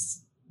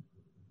strengths.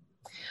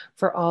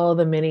 For all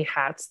the many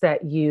hats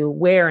that you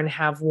wear and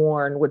have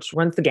worn, which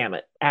runs the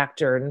gamut,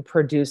 actor and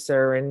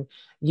producer and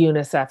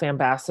UNICEF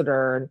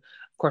ambassador, and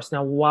of course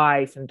now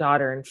wife and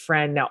daughter and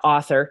friend, now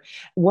author.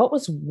 What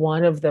was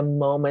one of the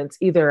moments,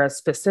 either a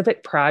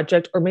specific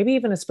project or maybe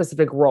even a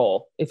specific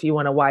role, if you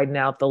want to widen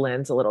out the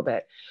lens a little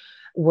bit,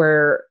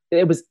 where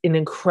it was an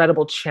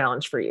incredible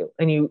challenge for you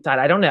and you thought,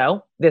 I don't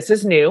know, this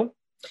is new.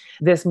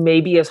 This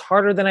maybe is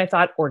harder than I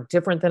thought or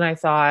different than I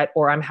thought,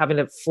 or I'm having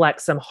to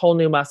flex some whole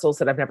new muscles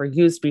that I've never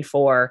used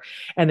before.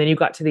 And then you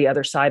got to the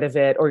other side of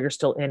it, or you're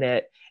still in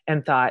it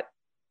and thought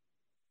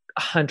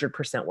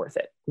 100% worth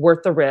it,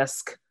 worth the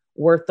risk,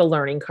 worth the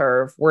learning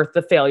curve, worth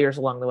the failures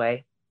along the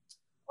way.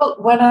 Well,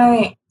 when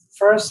I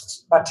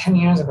first, about 10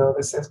 years ago,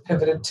 this is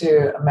pivoted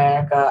to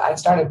America, I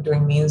started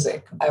doing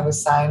music. I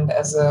was signed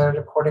as a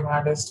recording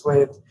artist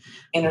with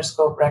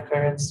Interscope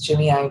Records.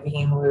 Jimmy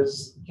Iovine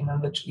was,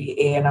 literally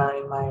A&R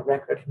in my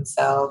record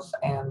himself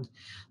and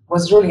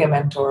was really a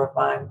mentor of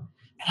mine.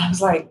 And I was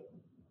like,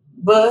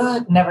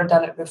 but never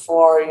done it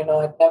before.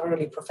 I'd never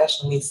really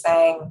professionally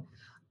sang.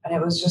 And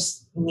it was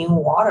just new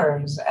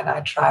waters. And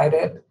I tried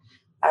it.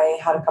 I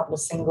had a couple of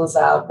singles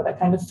out, but I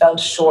kind of fell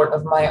short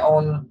of my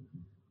own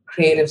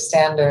creative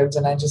standards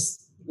and I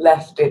just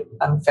left it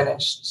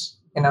unfinished.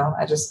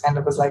 I just kind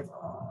of was like,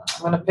 oh.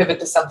 I'm going to pivot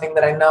to something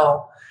that I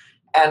know.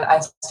 And I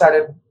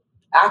started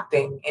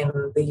acting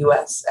in the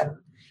US. And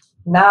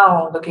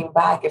now looking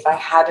back, if I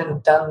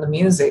hadn't done the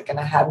music and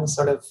I hadn't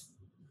sort of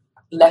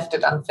left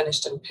it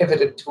unfinished and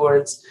pivoted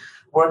towards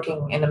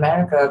working in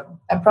America,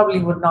 I probably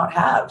would not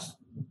have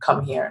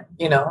come here,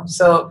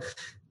 So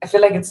I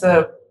feel like it's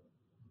a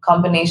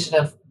combination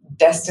of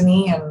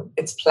destiny and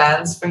its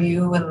plans for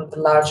you and the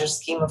larger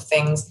scheme of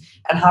things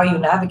and how you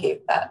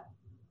navigate that.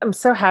 I'm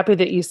so happy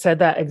that you said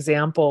that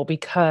example,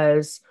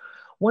 because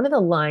one of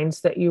the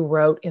lines that you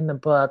wrote in the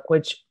book,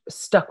 which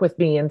stuck with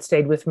me and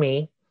stayed with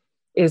me,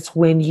 is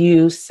when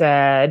you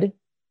said,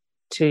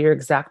 to your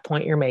exact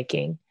point you're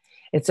making,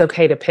 it's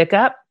okay to pick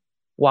up,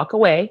 walk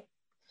away,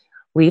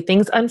 leave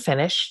things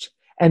unfinished,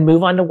 and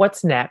move on to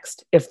what's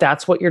next if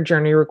that's what your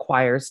journey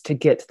requires to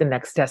get to the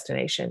next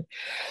destination.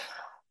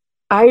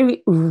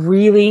 I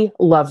really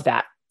love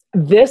that.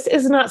 This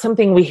is not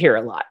something we hear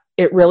a lot.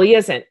 It really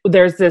isn't.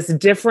 There's this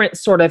different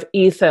sort of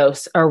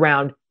ethos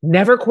around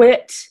never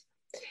quit,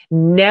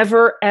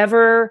 never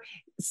ever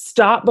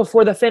stop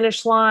before the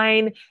finish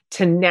line.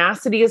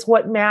 Tenacity is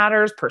what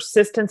matters.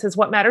 Persistence is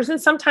what matters.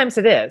 And sometimes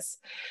it is.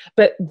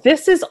 But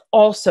this is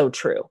also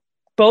true.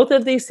 Both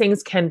of these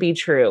things can be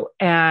true.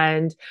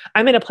 And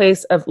I'm in a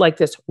place of like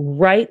this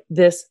right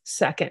this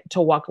second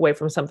to walk away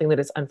from something that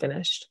is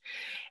unfinished.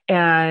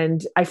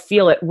 And I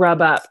feel it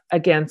rub up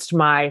against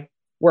my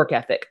work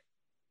ethic.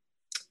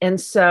 And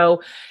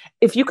so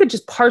if you could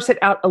just parse it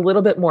out a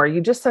little bit more,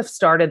 you just have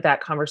started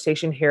that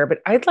conversation here, but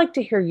I'd like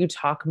to hear you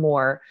talk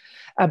more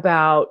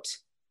about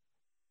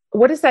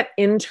what is that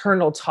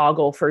internal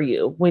toggle for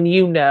you when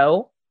you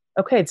know,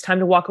 okay, it's time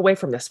to walk away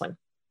from this one.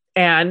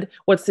 And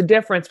what's the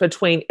difference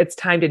between it's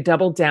time to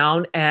double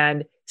down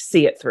and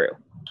see it through?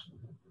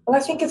 Well, I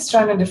think it's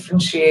trying to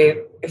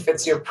differentiate if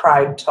it's your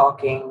pride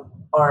talking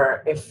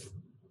or if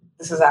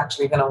this is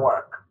actually going to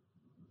work.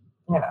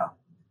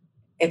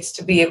 It's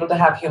to be able to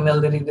have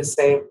humility to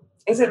say,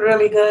 is it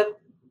really good?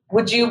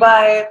 Would you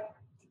buy it?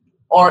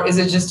 Or is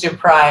it just your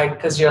pride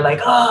because you're like,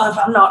 oh, if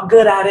I'm not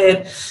good at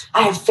it,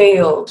 I have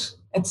failed.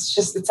 It's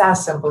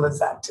as simple as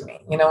that to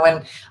me.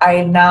 When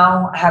I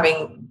now,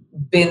 having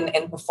been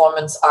in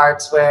performance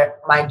arts where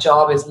my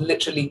job is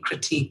literally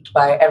critiqued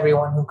by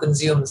everyone who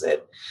consumes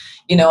it,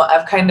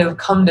 I've kind of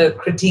come to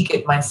critique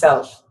it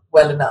myself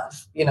well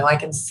enough. I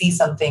can see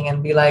something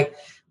and be like,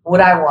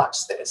 would I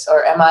watch this?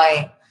 Or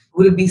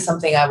would it be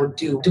something I would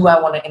do? Do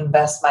I want to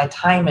invest my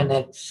time in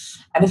it?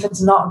 And if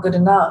it's not good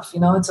enough,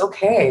 it's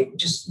okay.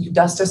 Just you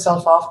dust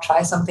yourself off,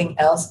 try something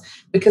else,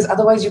 because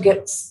otherwise you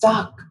get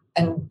stuck,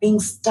 and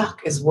being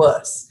stuck is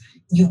worse.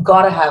 You've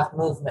got to have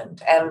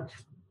movement. And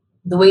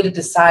the way to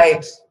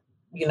decide,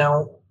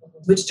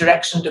 which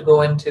direction to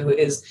go into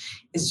is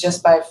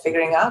just by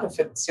figuring out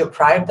if it's your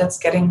pride that's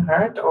getting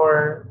hurt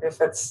or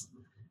if it's,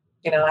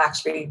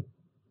 actually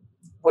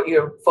what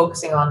you're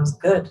focusing on is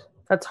good.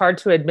 That's hard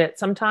to admit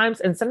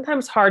sometimes, and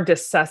sometimes hard to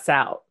suss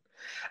out.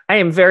 I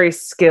am very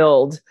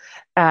skilled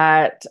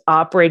at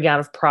operating out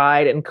of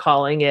pride and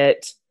calling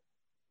it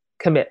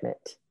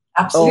commitment.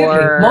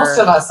 Absolutely. Most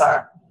of us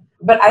are.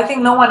 But I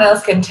think no one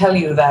else can tell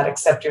you that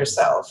except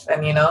yourself.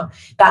 And,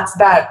 that's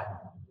that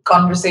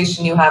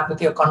conversation you have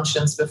with your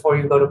conscience before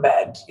you go to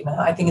bed.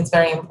 I think it's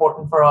very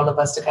important for all of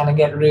us to kind of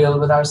get real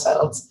with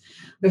ourselves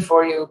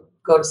before you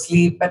go to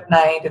sleep at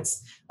night.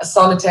 It's a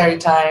solitary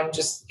time.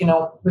 Just,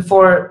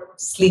 before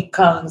sleep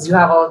comes, you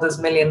have all those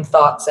million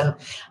thoughts. And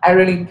I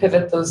really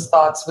pivot those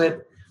thoughts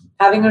with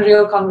having a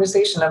real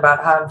conversation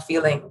about how I'm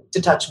feeling,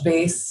 to touch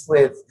base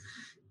with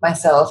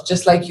myself,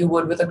 just like you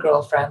would with a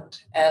girlfriend,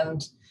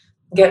 and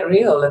get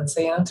real and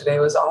say, today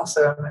was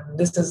awesome. And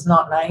this is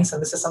not nice.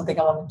 And this is something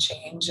I want to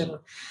change. And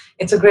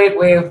it's a great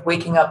way of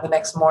waking up the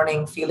next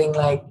morning feeling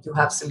like you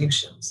have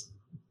solutions.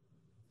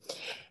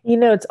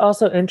 It's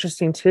also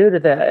interesting too, to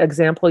the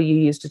example you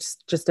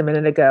used just a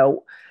minute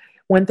ago.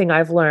 One thing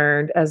I've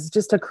learned as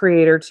just a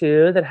creator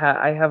too, that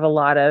I have a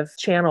lot of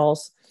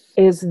channels,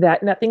 is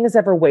that nothing is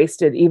ever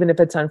wasted, even if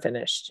it's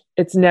unfinished.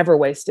 It's never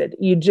wasted.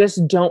 You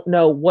just don't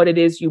know what it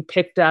is you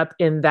picked up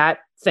in that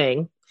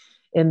thing,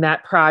 in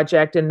that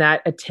project, in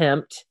that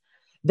attempt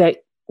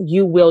that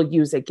you will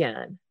use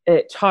again.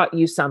 It taught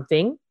you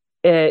something.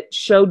 It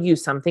showed you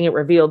something. It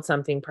revealed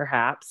something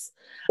perhaps,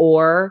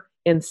 or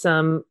in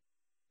some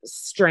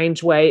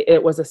strange way,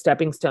 it was a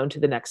stepping stone to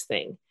the next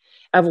thing.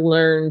 I've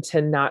learned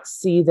to not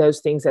see those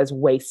things as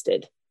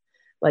wasted.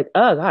 Like,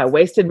 oh, God, I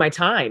wasted my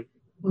time.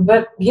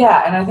 But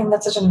yeah, and I think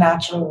that's such a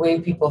natural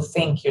way people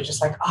think. You're just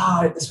like,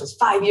 oh, this was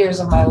 5 years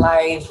of my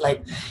life,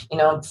 like,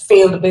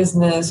 failed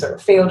business or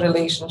failed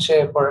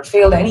relationship or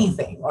failed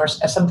anything or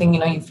something,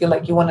 you feel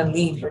like you want to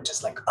leave. You're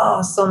just like,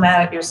 oh, so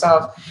mad at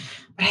yourself.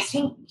 But I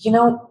think,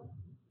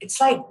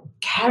 it's like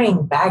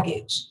carrying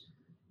baggage.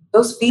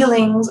 Those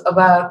feelings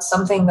about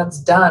something that's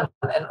done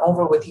and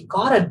over with, you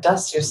got to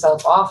dust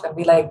yourself off and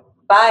be like,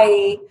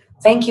 bye,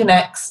 thank you,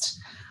 next.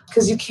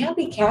 Because you can't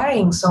be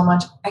carrying so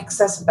much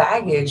excess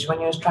baggage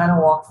when you're trying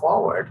to walk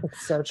forward.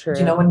 It's so true.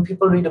 When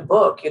people read a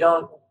book, you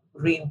don't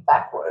read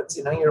backwards.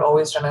 You're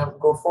always trying to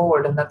go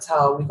forward. And that's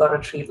how we got to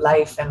treat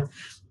life. And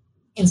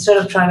instead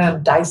of trying to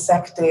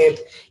dissect it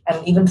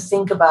and even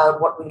think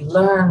about what we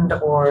learned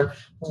or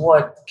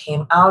what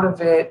came out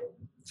of it,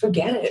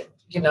 forget it.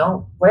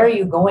 Where are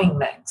you going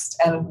next?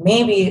 And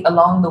maybe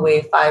along the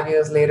way, 5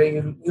 years later,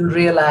 you'll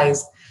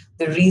realize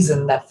the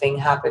reason that thing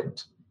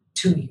happened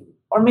to you.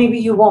 Or maybe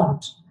you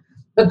won't.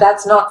 But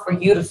that's not for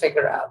you to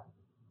figure out.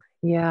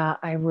 Yeah,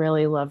 I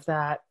really love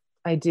that.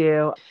 I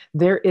do.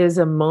 There is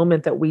a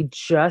moment that we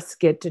just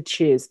get to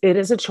choose. It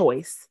is a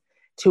choice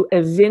to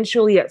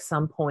eventually at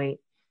some point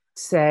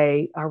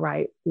say, all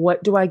right,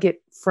 what do I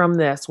get from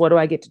this? What do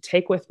I get to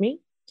take with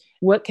me?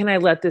 What can I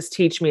let this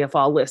teach me if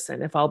I'll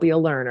listen, if I'll be a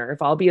learner,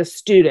 if I'll be a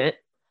student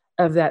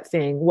of that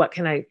thing? What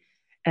can I,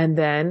 and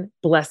then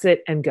bless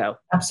it and go.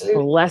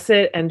 Absolutely. Bless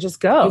it and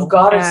just go. You've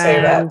got to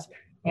say that.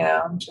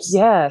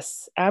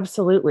 Yes,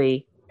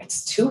 absolutely.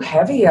 It's too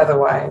heavy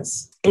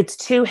otherwise. It's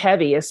too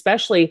heavy,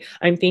 especially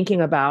I'm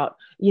thinking about,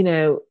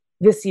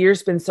 this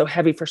year's been so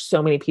heavy for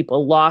so many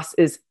people. Loss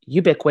is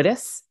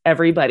ubiquitous.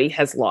 Everybody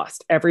has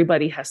lost.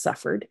 Everybody has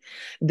suffered.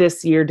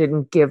 This year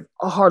didn't give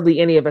hardly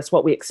any of us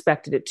what we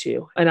expected it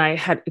to. And I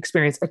had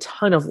experienced a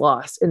ton of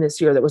loss in this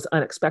year that was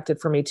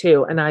unexpected for me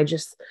too. And I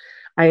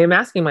am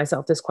asking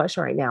myself this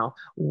question right now.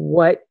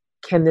 What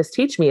can this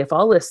teach me if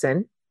I'll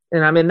listen?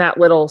 And I'm in that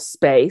little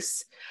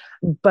space,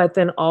 but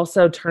then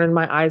also turning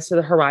my eyes to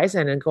the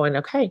horizon and going,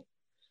 okay,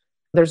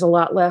 there's a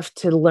lot left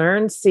to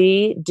learn,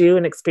 see, do,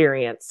 and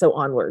experience. So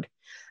onward.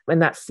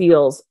 And that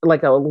feels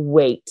like a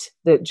weight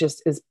that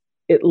just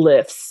it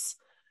lifts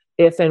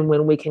if and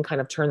when we can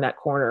kind of turn that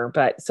corner.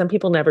 But some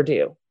people never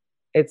do.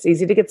 It's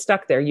easy to get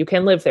stuck there. You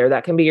can live there.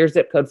 That can be your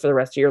zip code for the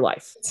rest of your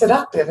life. It's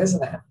seductive,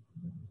 isn't it?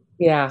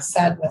 Yeah.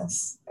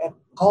 Sadness. It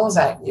calls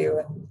at you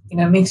and,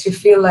 it makes you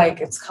feel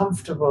like it's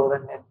comfortable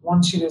and it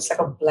wants you to, it's like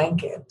a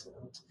blanket.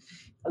 And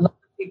a lot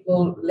of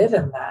people live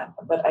in that.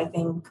 But I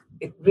think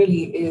it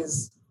really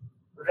is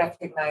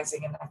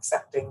recognizing and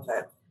accepting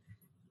that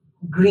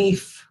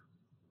grief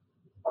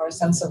or a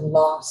sense of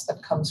loss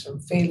that comes from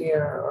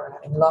failure or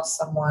having lost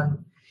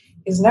someone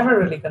is never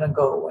really going to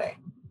go away.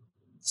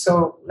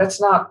 So let's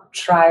not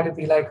try to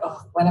be like,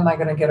 oh, when am I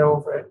going to get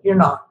over it? You're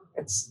not.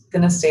 It's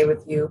going to stay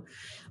with you.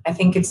 I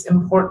think it's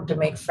important to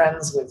make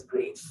friends with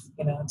grief.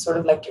 It's sort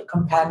of like your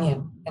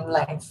companion in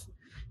life.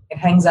 It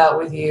hangs out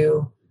with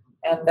you,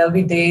 and there'll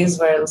be days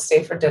where it'll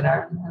stay for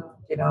dinner and,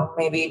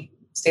 maybe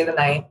stay the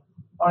night.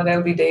 Or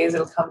there'll be days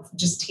it'll come for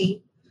just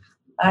tea.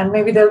 And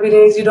maybe there'll be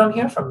days you don't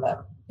hear from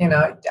them.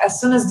 As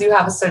soon as you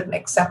have a certain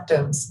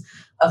acceptance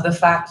of the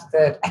fact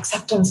that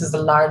acceptance is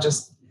the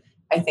largest,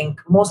 I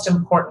think, most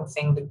important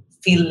thing to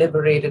feel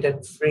liberated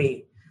and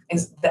free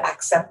is the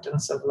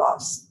acceptance of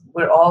loss.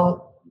 We're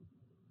all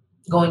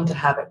going to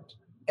have it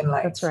in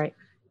life. That's right.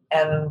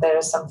 And there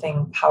is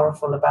something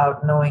powerful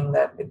about knowing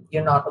that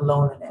you're not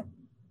alone in it.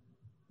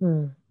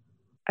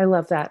 I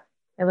love that.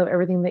 I love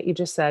everything that you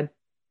just said.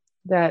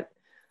 That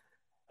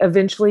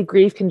eventually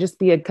grief can just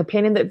be a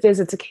companion that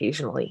visits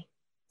occasionally,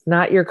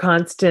 not your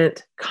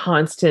constant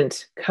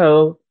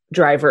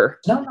co-driver.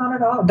 No, not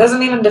at all. It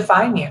doesn't even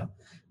define you.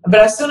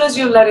 But as soon as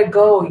you let it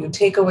go, you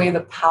take away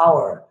the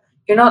power.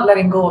 You're not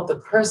letting go of the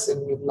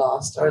person you've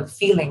lost or the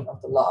feeling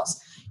of the loss.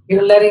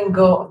 You're letting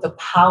go of the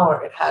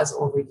power it has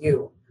over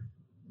you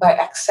by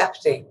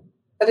accepting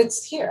that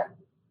it's here.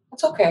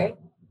 It's okay.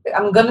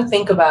 I'm going to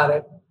think about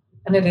it,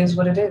 and it is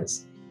what it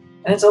is.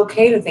 And it's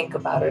okay to think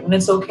about it, and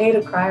it's okay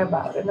to cry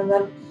about it. And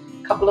then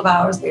a couple of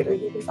hours later,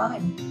 you'll be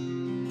fine.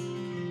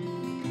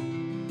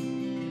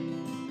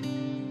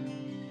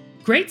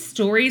 Great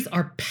stories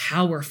are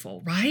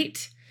powerful,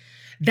 right?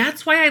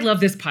 That's why I love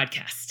this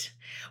podcast.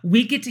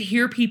 We get to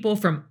hear people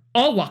from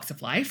all walks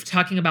of life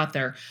talking about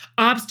their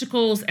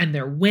obstacles and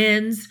their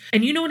wins.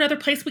 And you know another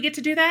place we get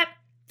to do that?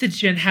 The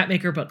Jen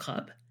Hatmaker Book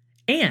Club.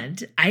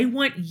 And I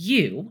want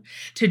you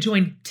to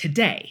join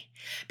today,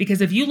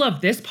 because if you love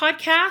this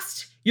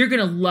podcast, you're going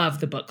to love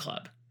the book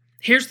club.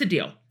 Here's the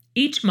deal.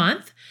 Each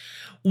month,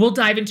 we'll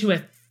dive into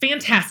a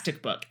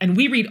fantastic book, and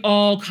we read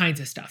all kinds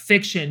of stuff: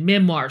 fiction,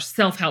 memoirs,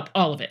 self-help,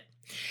 all of it.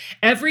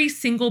 Every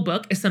single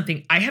book is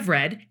something I have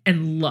read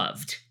and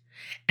loved,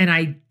 and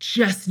I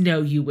just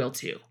know you will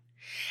too.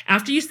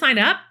 After you sign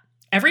up,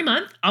 every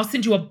month, I'll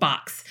send you a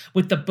box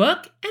with the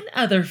book and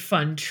other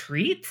fun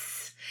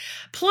treats.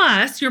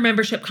 Plus, your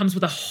membership comes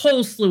with a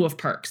whole slew of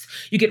perks.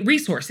 You get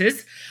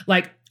resources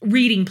like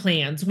reading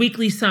plans,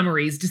 weekly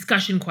summaries,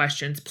 discussion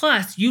questions.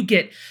 Plus, you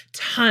get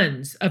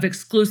tons of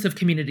exclusive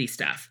community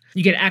stuff.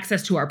 You get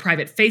access to our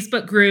private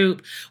Facebook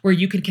group where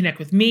you can connect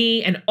with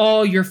me and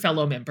all your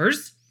fellow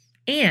members.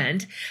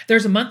 And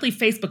there's a monthly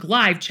Facebook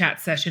Live chat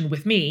session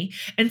with me,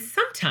 and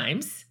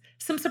sometimes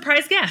some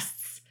surprise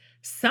guests.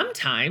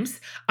 Sometimes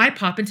I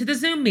pop into the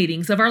Zoom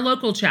meetings of our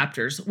local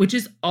chapters, which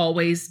is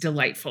always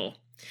delightful.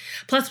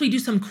 Plus, we do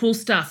some cool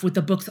stuff with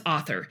the book's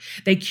author.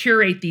 They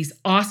curate these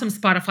awesome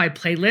Spotify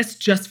playlists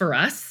just for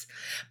us.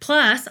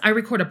 Plus, I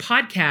record a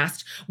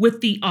podcast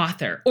with the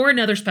author or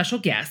another special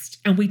guest,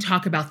 and we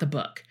talk about the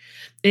book.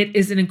 It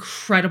is an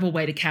incredible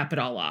way to cap it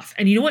all off.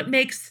 And you know what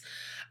makes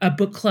a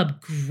book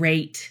club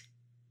great?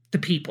 The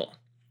people.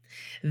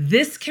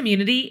 This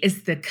community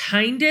is the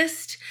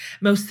kindest,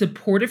 most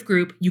supportive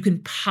group you can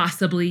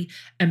possibly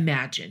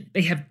imagine.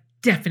 They have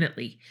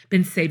definitely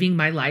been saving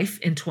my life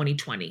in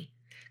 2020.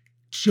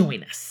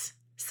 Join us.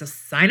 So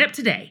sign up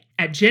today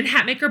at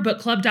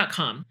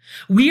jenhatmakerbookclub.com.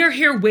 We are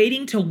here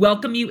waiting to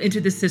welcome you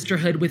into the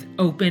sisterhood with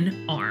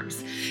open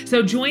arms.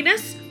 So join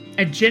us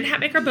at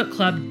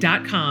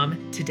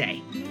jenhatmakerbookclub.com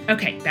today.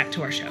 Okay, back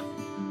to our show.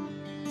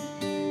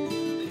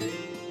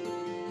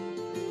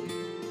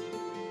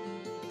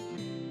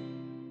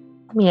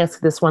 Let me ask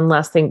this one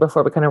last thing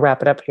before we kind of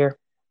wrap it up here.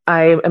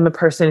 I am a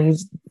person who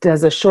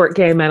does a short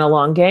game and a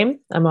long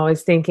game. I'm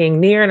always thinking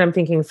near and I'm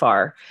thinking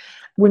far.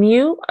 When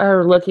you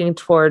are looking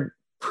toward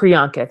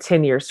Priyanka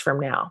 10 years from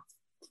now,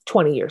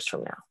 20 years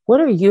from now,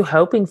 what are you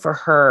hoping for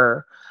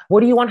her?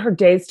 What do you want her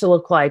days to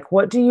look like?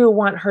 What do you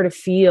want her to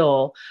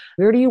feel?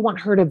 Where do you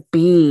want her to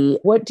be?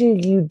 What do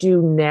you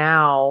do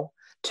now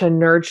to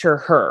nurture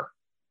her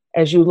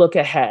as you look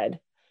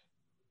ahead?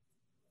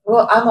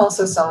 Well, I'm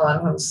also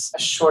someone who's a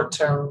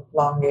short-term,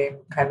 long-game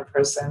kind of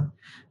person.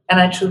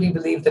 And I truly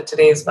believe that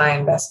today is my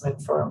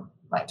investment for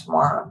my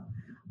tomorrow.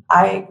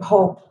 I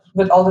hope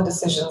with all the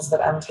decisions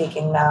that I'm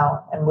taking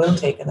now and will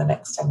take in the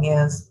next 10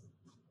 years,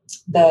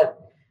 that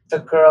the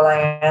girl I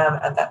am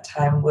at that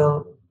time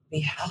will be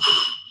happy.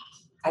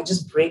 I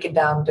just break it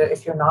down to,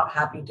 if you're not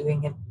happy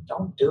doing it,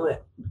 don't do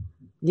it.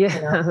 Yeah,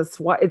 You know? that's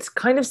why it's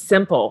kind of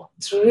simple.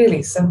 It's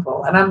really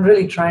simple. And I'm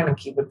really trying to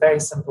keep it very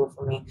simple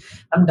for me.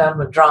 I'm done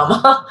with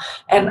drama.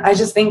 And I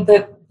just think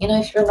that,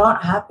 if you're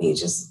not happy,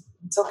 it's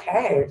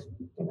okay.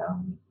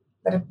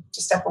 Better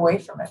just step away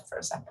from it for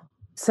a second.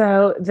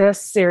 So this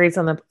series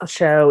on the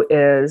show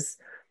is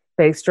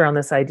based around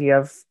this idea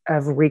of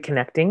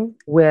reconnecting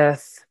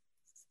with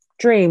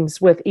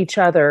dreams, with each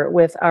other,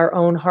 with our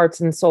own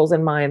hearts and souls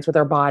and minds, with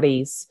our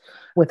bodies,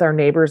 with our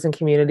neighbors and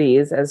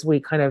communities as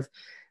we kind of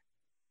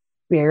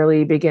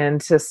barely begin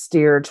to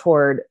steer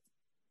toward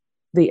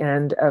the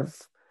end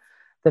of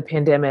the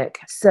pandemic.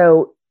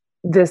 So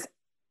this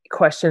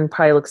question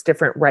probably looks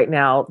different right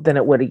now than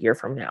it would a year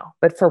from now.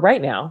 But for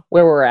right now,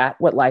 where we're at,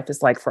 what life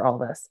is like for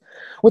all of us,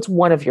 what's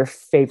one of your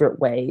favorite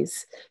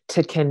ways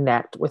to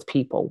connect with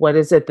people? What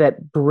is it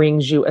that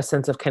brings you a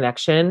sense of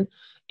connection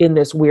in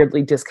this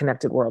weirdly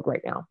disconnected world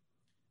right now?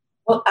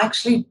 Well,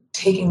 actually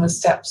taking the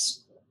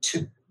steps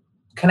to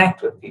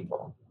connect with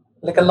people.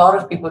 Like a lot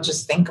of people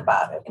just think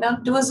about it,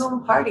 do a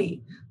Zoom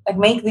party, like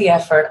make the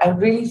effort. I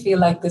really feel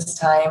like this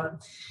time,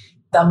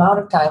 the amount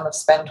of time I've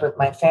spent with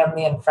my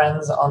family and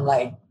friends on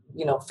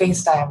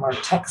FaceTime or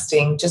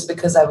texting, just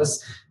because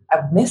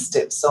I've missed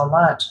it so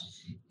much.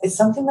 It's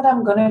something that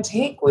I'm going to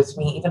take with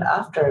me even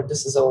after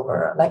this is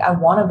over. Like, I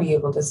want to be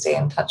able to stay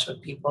in touch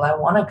with people. I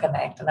want to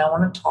connect and I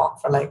want to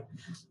talk for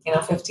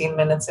 15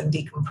 minutes and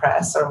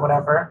decompress or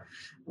whatever,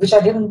 which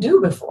I didn't do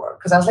before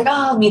because I was like,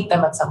 I'll meet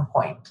them at some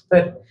point.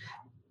 But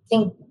I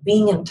think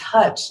being in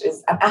touch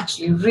I'm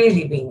actually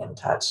really being in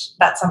touch.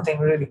 That's something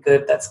really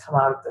good that's come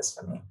out of this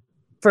for me.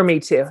 For me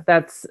too.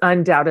 That's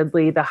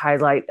undoubtedly the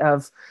highlight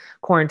of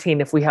quarantine,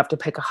 if we have to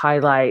pick a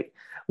highlight,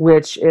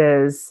 which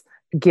is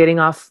getting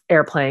off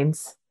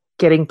airplanes,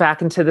 getting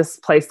back into this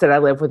place that I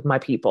live with my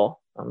people.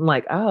 I'm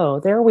like, oh,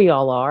 there we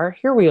all are.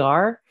 Here we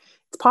are.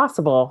 It's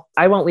possible.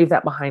 I won't leave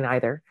that behind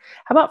either.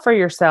 How about for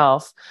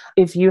yourself?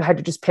 If you had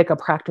to just pick a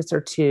practice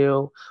or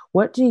two,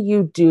 what do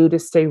you do to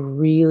stay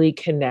really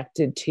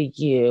connected to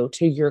you,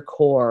 to your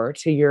core,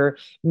 to your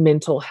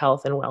mental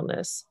health and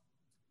wellness?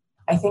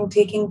 I think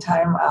taking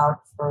time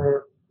out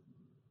for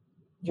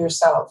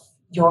yourself,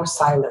 your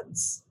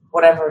silence,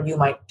 whatever you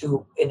might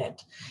do in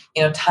it,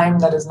 time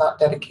that is not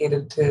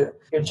dedicated to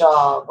your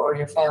job or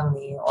your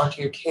family or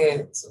to your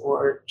kids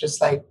or just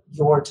like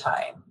your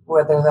time,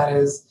 whether that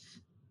is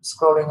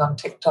scrolling on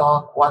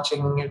TikTok,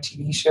 watching your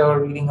TV show,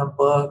 reading a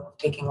book,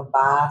 taking a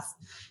bath,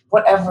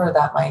 whatever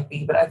that might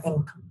be. But I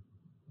think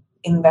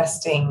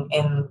investing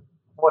in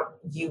what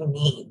you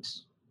need,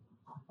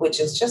 which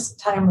is just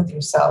time with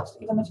yourself,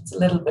 even if it's a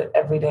little bit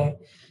every day,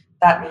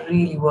 that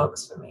really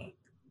works for me.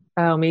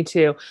 Oh, me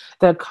too.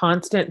 The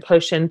constant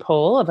push and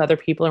pull of other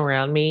people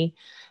around me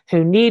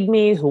who need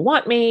me, who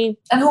want me.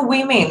 And who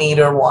we may need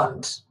or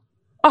want.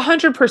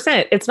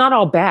 100%. It's not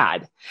all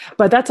bad,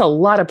 but that's a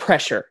lot of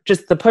pressure.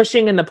 Just the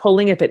pushing and the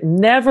pulling, if it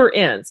never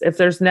ends, if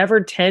there's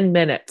never 10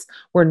 minutes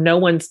where no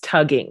one's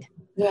tugging.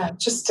 Yeah,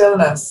 just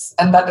stillness.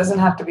 And that doesn't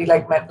have to be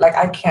like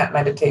I can't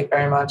meditate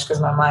very much because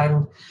my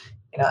mind,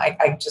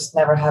 I just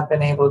never have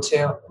been able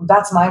to.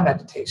 That's my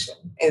meditation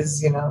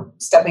is,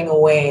 stepping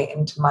away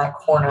into my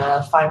corner.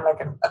 I'll find like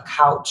a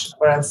couch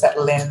where I'll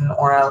settle in,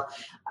 or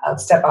I'll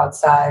step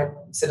outside,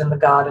 sit in the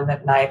garden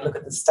at night, look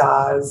at the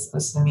stars,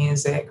 listen to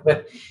music,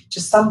 but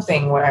just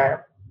something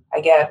where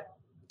I get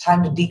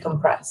time to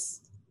decompress.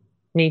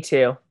 Me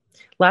too.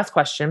 Last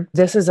question.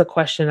 This is a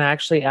question I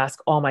actually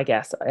ask all my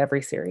guests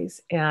every series.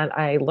 And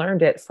I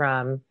learned it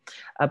from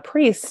a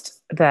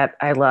priest that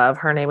I love.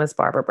 Her name is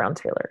Barbara Brown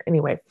Taylor.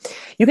 Anyway,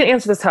 you can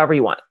answer this however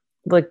you want.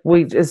 Like,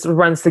 we just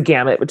runs the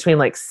gamut between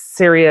like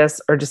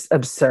serious or just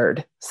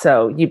absurd.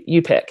 So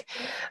you pick.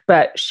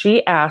 But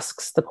she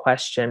asks the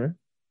question,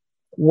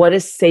 What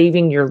is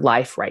saving your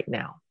life right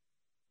now?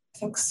 I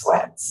think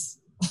sweats.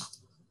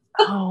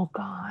 Oh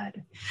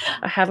God,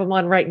 I have them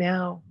on right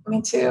now.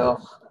 Me too.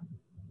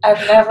 I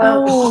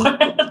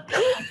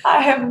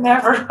have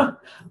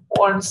never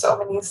worn so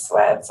many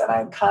sweats, and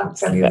I can't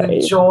tell you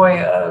the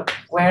joy of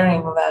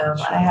wearing them.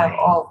 I have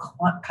all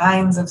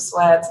kinds of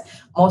sweats.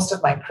 Most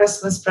of my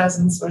Christmas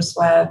presents were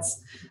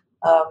sweats.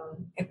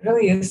 It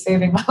really is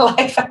saving my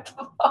life at the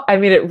moment. I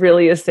mean, it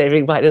really is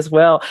saving mine as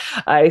well.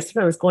 I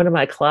sometimes go into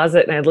my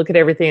closet and I look at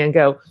everything and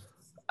go,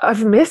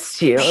 I've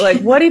missed you.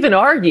 Like, what even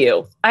are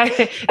you?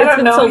 It's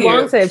been so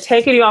long since I've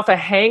taken you off a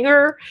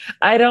hanger.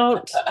 I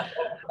don't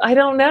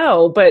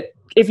know. But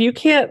if you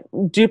can't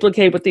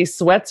duplicate what these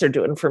sweats are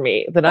doing for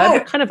me, then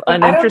I'm kind of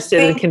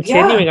uninterested in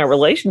continuing our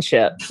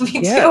relationship.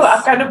 Me too.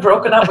 I've kind of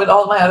broken up with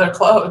all my other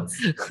clothes.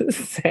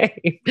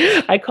 Same.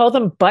 I call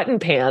them button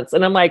pants.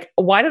 And I'm like,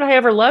 why did I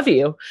ever love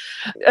you?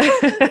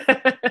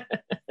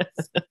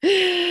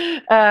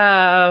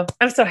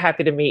 I'm so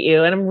happy to meet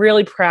you. And I'm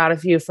really proud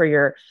of you for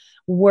your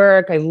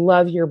work. I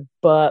love your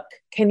book.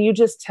 Can you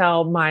just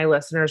tell my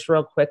listeners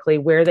real quickly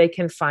where they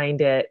can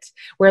find it,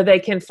 where they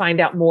can find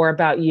out more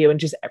about you and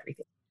just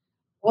everything?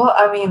 Well,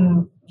 I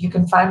mean, you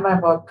can find my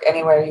book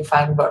anywhere you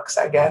find books,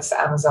 I guess,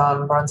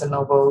 Amazon, Barnes and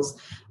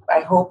Nobles.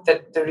 I hope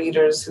that the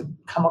readers who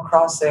come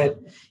across it,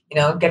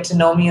 get to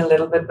know me a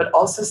little bit, but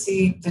also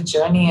see the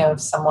journey of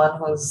someone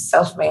who's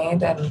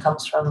self-made and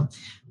comes from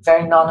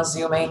very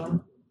non-assuming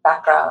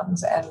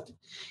backgrounds. And,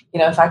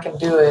 if I can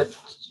do it,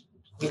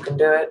 you can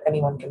do it.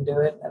 Anyone can do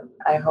it. And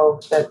I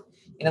hope that,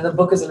 the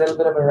book is a little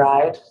bit of a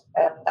ride,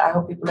 and I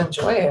hope people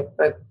enjoy it.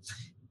 But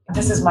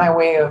this is my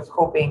way of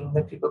hoping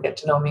that people get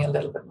to know me a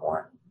little bit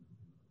more.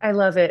 I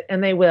love it.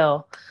 And they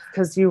will,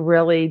 because you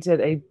really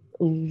did a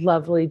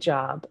lovely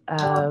job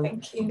of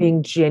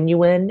being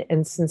genuine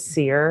and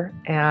sincere.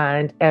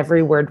 And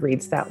every word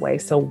reads that way.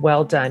 So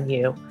well done,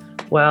 you.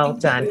 Well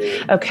done.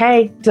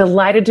 Okay.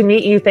 Delighted to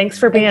meet you. Thanks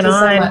for being on.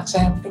 Thank you so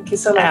much, Anne. Thank you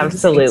so much.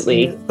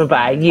 Absolutely.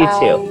 Bye-bye. You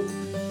too.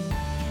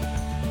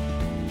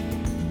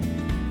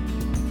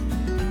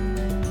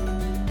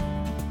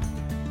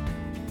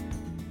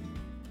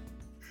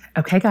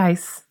 Okay,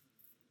 guys.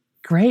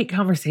 Great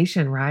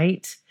conversation,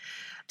 right?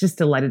 Just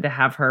delighted to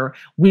have her.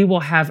 We will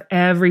have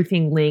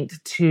everything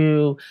linked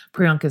to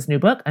Priyanka's new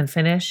book,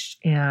 Unfinished,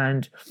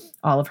 and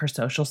all of her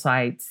social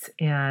sites.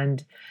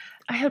 And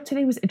I hope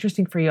today was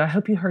interesting for you. I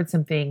hope you heard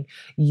something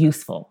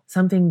useful,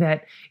 something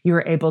that you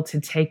were able to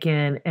take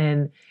in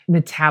and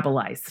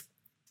metabolize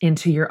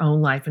into your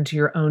own life, into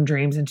your own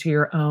dreams, into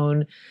your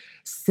own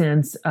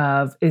sense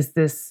of, is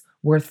this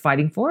worth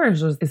fighting for? Or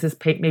is this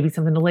maybe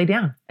something to lay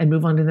down and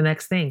move on to the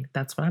next thing?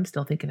 That's what I'm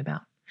still thinking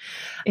about.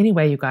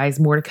 Anyway, you guys,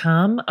 more to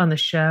come on the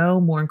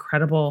show, more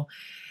incredible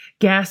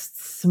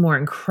guests, more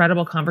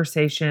incredible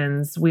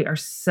conversations. We are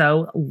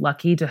so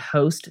lucky to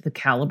host the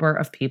caliber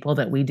of people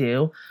that we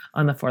do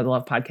on the For the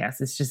Love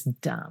podcast. It's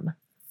just dumb,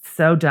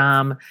 so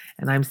dumb.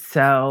 And I'm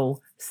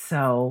so,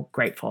 so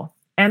grateful.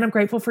 And I'm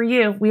grateful for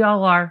you. We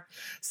all are.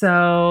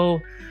 So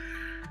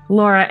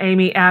Laura,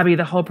 Amy, Abby,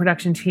 the whole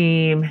production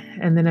team,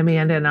 and then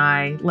Amanda and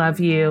I love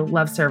you,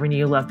 love serving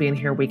you, love being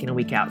here week in and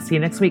week out. See you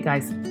next week,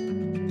 guys.